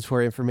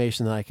expository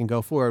information that I can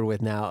go forward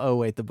with now. Oh,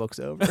 wait, the book's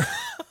over.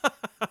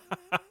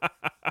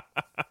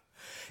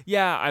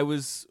 Yeah, I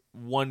was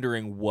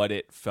wondering what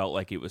it felt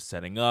like it was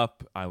setting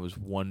up. I was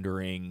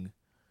wondering,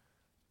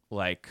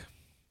 like,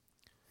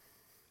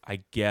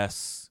 I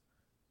guess,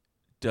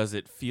 does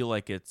it feel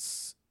like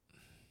it's...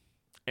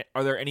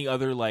 Are there any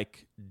other,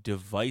 like,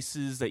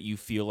 devices that you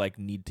feel like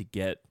need to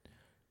get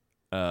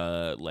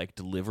like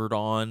delivered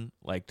on?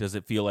 Like, does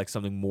it feel like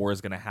something more is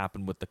going to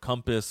happen with the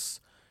compass?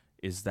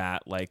 Is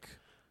that like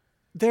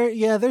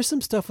there's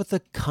some stuff with the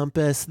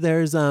compass.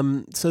 There's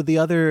so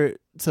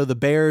the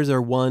bears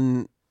are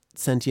one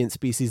sentient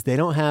species. They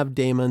don't have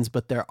daemons,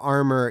 but their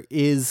armor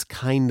is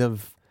kind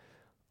of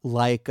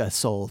like a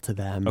soul to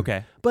them.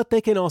 Okay. But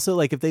they can also,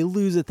 like, if they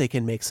lose it, they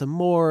can make some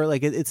more.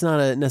 Like, it's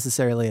not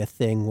necessarily a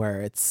thing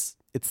where it's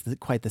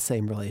quite the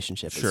same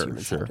relationship as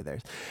humans have to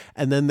theirs.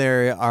 And then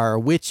there are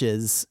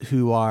witches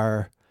who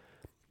are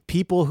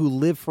people who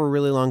live for a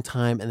really long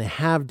time and they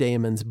have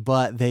daemons,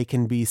 but they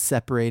can be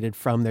separated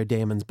from their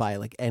daemons by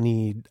like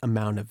any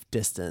amount of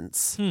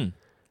distance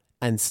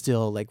and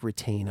still like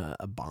retain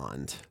a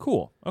bond.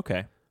 Cool.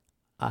 Okay.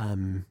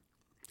 And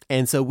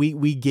so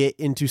we get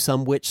into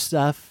some witch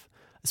stuff,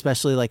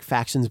 especially like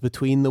factions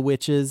between the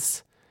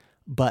witches,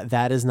 but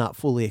that is not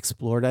fully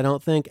explored, I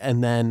don't think.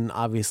 And then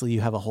obviously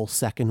you have a whole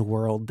second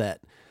world that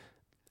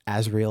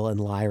Azrael and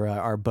Lyra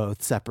are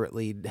both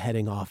separately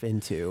heading off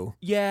into.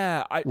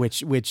 Yeah,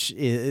 which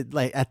is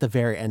like at the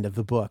very end of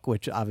the book,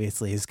 which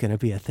obviously is going to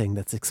be a thing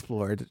that's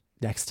explored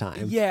next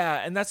time.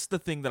 Yeah, and that's the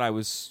thing that I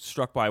was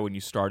struck by when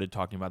you started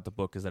talking about the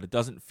book, is that it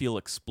doesn't feel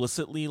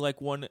explicitly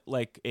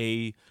like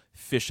a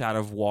fish out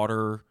of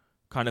water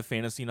kind of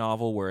fantasy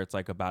novel where it's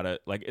like about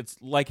it's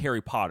like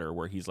Harry Potter,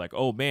 where he's like,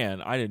 oh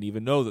man, I didn't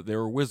even know that there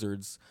were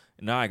wizards,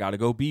 and now I got to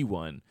go be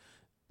one.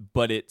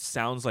 But it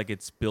sounds like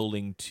it's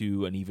building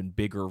to an even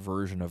bigger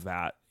version of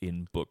that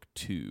in book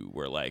 2,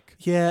 where like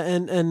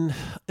and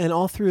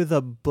all through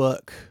the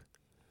book,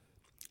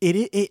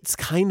 it's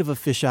kind of a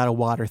fish out of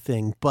water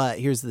thing. But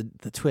here's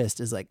the twist: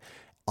 is like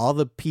all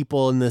the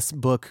people in this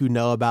book who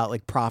know about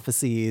like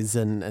prophecies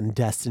and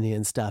destiny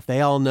and stuff,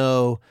 they all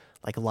know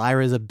like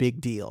Lyra's a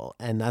big deal,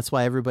 and that's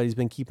why everybody's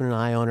been keeping an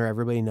eye on her.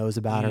 Everybody knows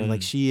about her.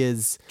 Like she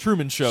is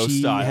Truman Show she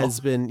style. Has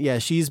been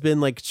she's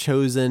been like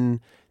chosen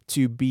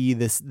to be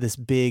this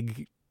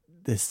big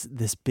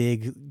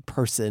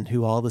person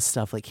who all this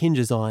stuff like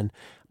hinges on,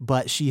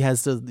 but she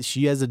has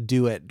to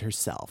do it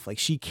herself. Like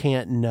she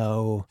can't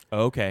know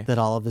that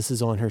all of this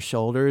is on her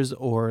shoulders,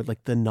 or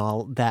like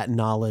that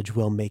knowledge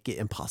will make it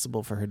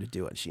impossible for her to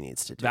do what she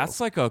needs to do. That's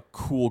like a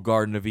cool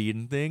Garden of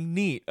Eden thing.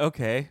 Neat.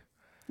 Okay.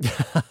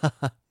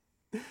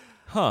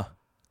 Huh.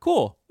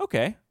 Cool.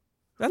 Okay.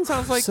 That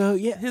sounds like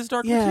his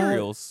Dark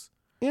Materials.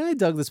 Yeah, I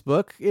dug this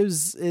book.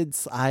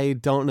 I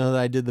don't know that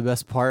I did the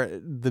best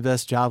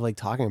job like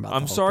talking about.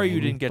 I'm sorry you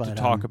didn't get to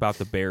talk about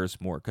the bears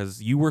more,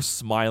 because you were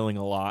smiling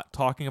a lot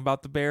talking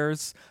about the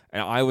bears,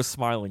 and I was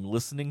smiling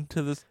listening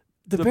to this.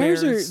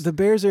 The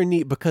bears are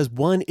neat because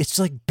one, it's just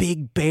like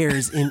big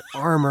bears in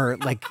armor,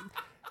 like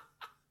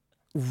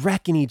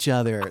wrecking each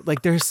other.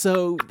 Like they're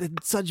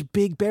such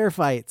big bear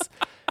fights,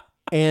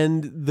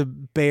 and the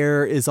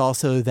bear is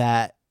also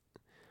that.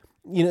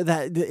 You know,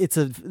 that it's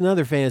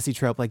another fantasy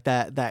trope, like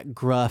that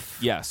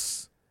gruff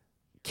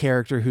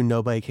character who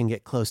nobody can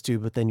get close to,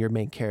 but then your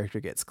main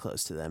character gets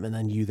close to them, and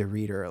then you, the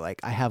reader, are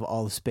like, I have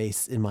all the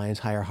space in my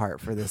entire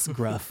heart for this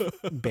gruff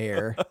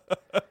bear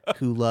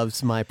who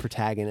loves my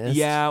protagonist.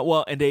 Yeah,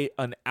 well, and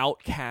an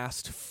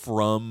outcast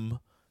from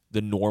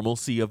the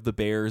normalcy of the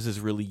bears is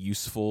really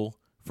useful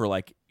for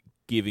like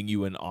giving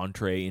you an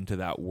entree into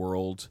that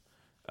world,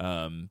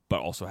 but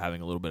also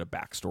having a little bit of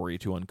backstory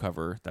to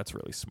uncover. That's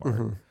really smart.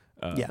 Mm-hmm.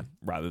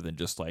 Rather than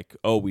just like,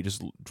 oh, we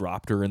just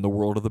dropped her in the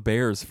world of the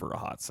bears for a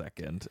hot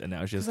second, and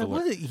now she's just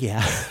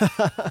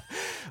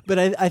But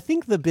I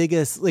think the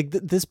biggest, like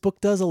this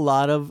book does a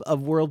lot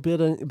of world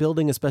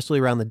building, especially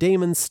around the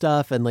daemon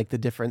stuff and like the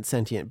different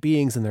sentient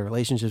beings and their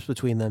relationships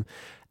between them.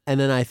 And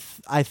then I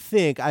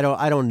think I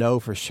don't know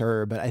for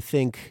sure, but I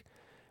think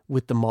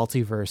with the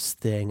multiverse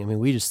thing, I mean,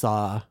 we just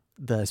saw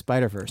the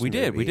Spider-Verse. We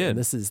did. And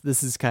this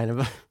is kind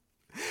of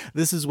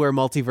this is where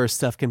multiverse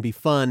stuff can be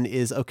fun,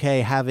 is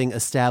having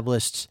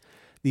established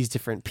these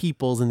different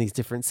peoples and these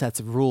different sets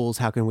of rules,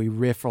 how can we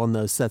riff on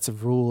those sets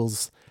of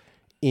rules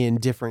in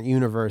different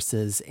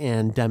universes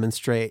and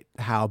demonstrate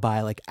how by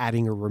like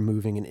adding or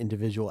removing an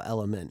individual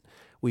element,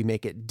 we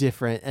make it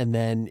different. And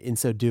then in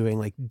so doing,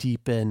 like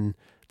deepen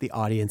the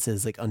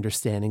audience's like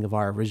understanding of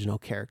our original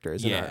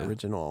characters and our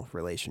original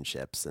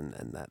relationships and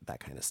that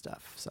kind of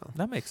stuff. So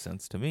that makes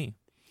sense to me.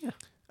 Yeah.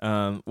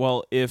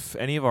 Well, if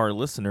any of our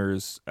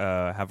listeners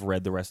have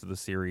read the rest of the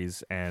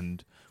series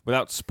and,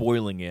 without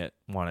spoiling it,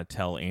 want to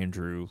tell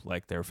Andrew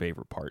like their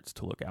favorite parts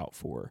to look out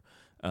for,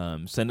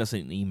 send us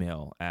an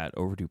email at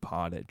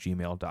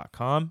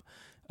overduepod@gmail.com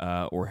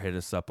or hit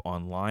us up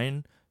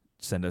online.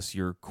 Send us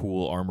your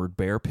cool armored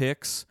bear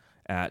pics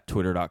at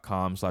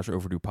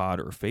twitter.com/overduepod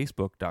or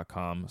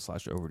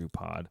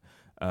facebook.com/overduepod.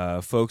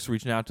 Folks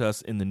reaching out to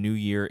us in the new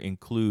year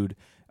include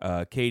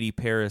Katie,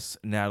 Paris,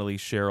 Natalie,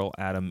 Cheryl,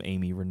 Adam,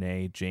 Amy,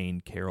 Renee, Jane,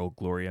 Carol,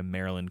 Gloria,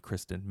 Marilyn,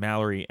 Kristen,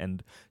 Mallory,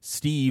 and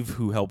Steve,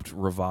 who helped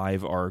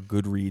revive our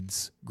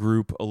Goodreads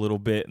group a little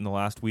bit in the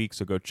last week.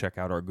 So go check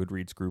out our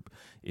Goodreads group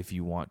if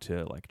you want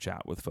to like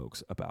chat with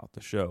folks about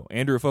the show.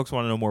 Andrew, if folks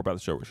want to know more about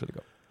the show, where should they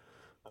go?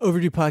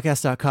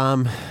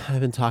 OverduePodcast.com. I've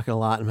been talking a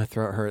lot and my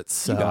throat hurts,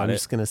 so I'm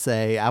just going to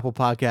say Apple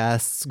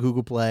Podcasts,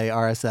 Google Play,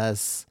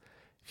 RSS.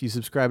 If you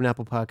subscribe to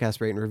Apple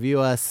Podcasts, rate and review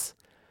us.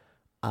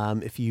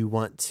 If you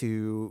want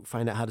to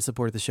find out how to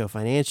support the show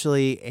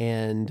financially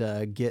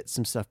and get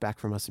some stuff back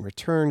from us in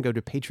return, go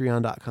to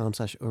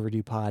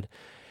patreon.com/overduepod.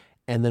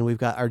 And then we've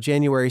got our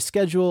January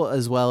schedule,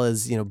 as well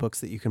as,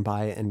 books that you can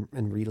buy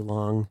and read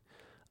along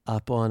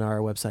up on our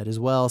website as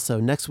well. So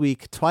next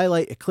week,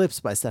 Twilight Eclipse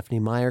by Stephanie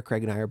Meyer.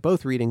 Craig and I are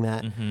both reading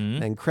that.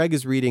 And Craig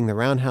is reading The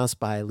Roundhouse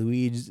by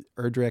Louise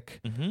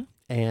Erdrich.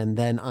 And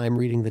then I'm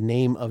reading The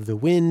Name of the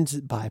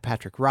Wind by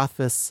Patrick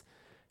Rothfuss.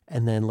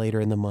 And then later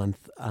in the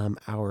month,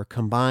 our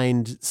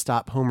combined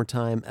Stop Homer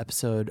Time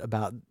episode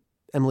about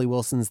Emily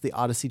Wilson's The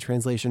Odyssey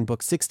translation,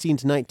 book 16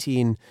 to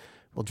 19,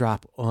 will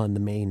drop on the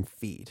main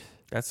feed.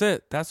 That's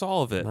it. That's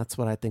all of it. That's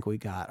what I think we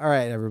got. All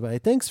right, everybody.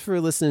 Thanks for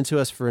listening to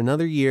us for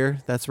another year.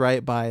 That's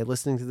right. By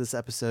listening to this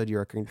episode, you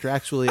are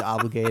contractually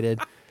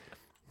obligated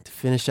to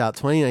finish out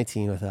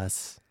 2019 with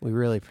us. We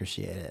really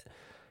appreciate it.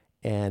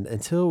 And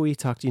until we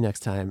talk to you next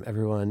time,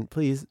 everyone,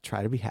 please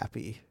try to be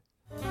happy.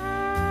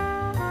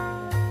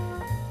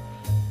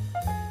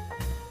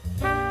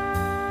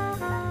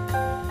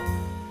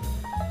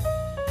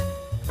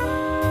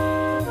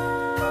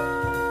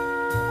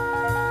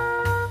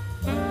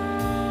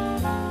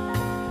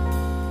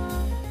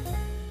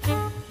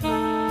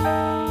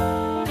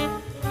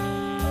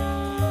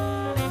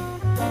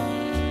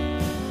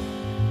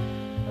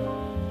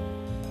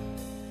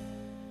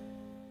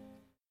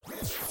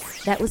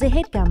 That was a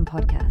HeadGum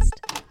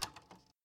podcast.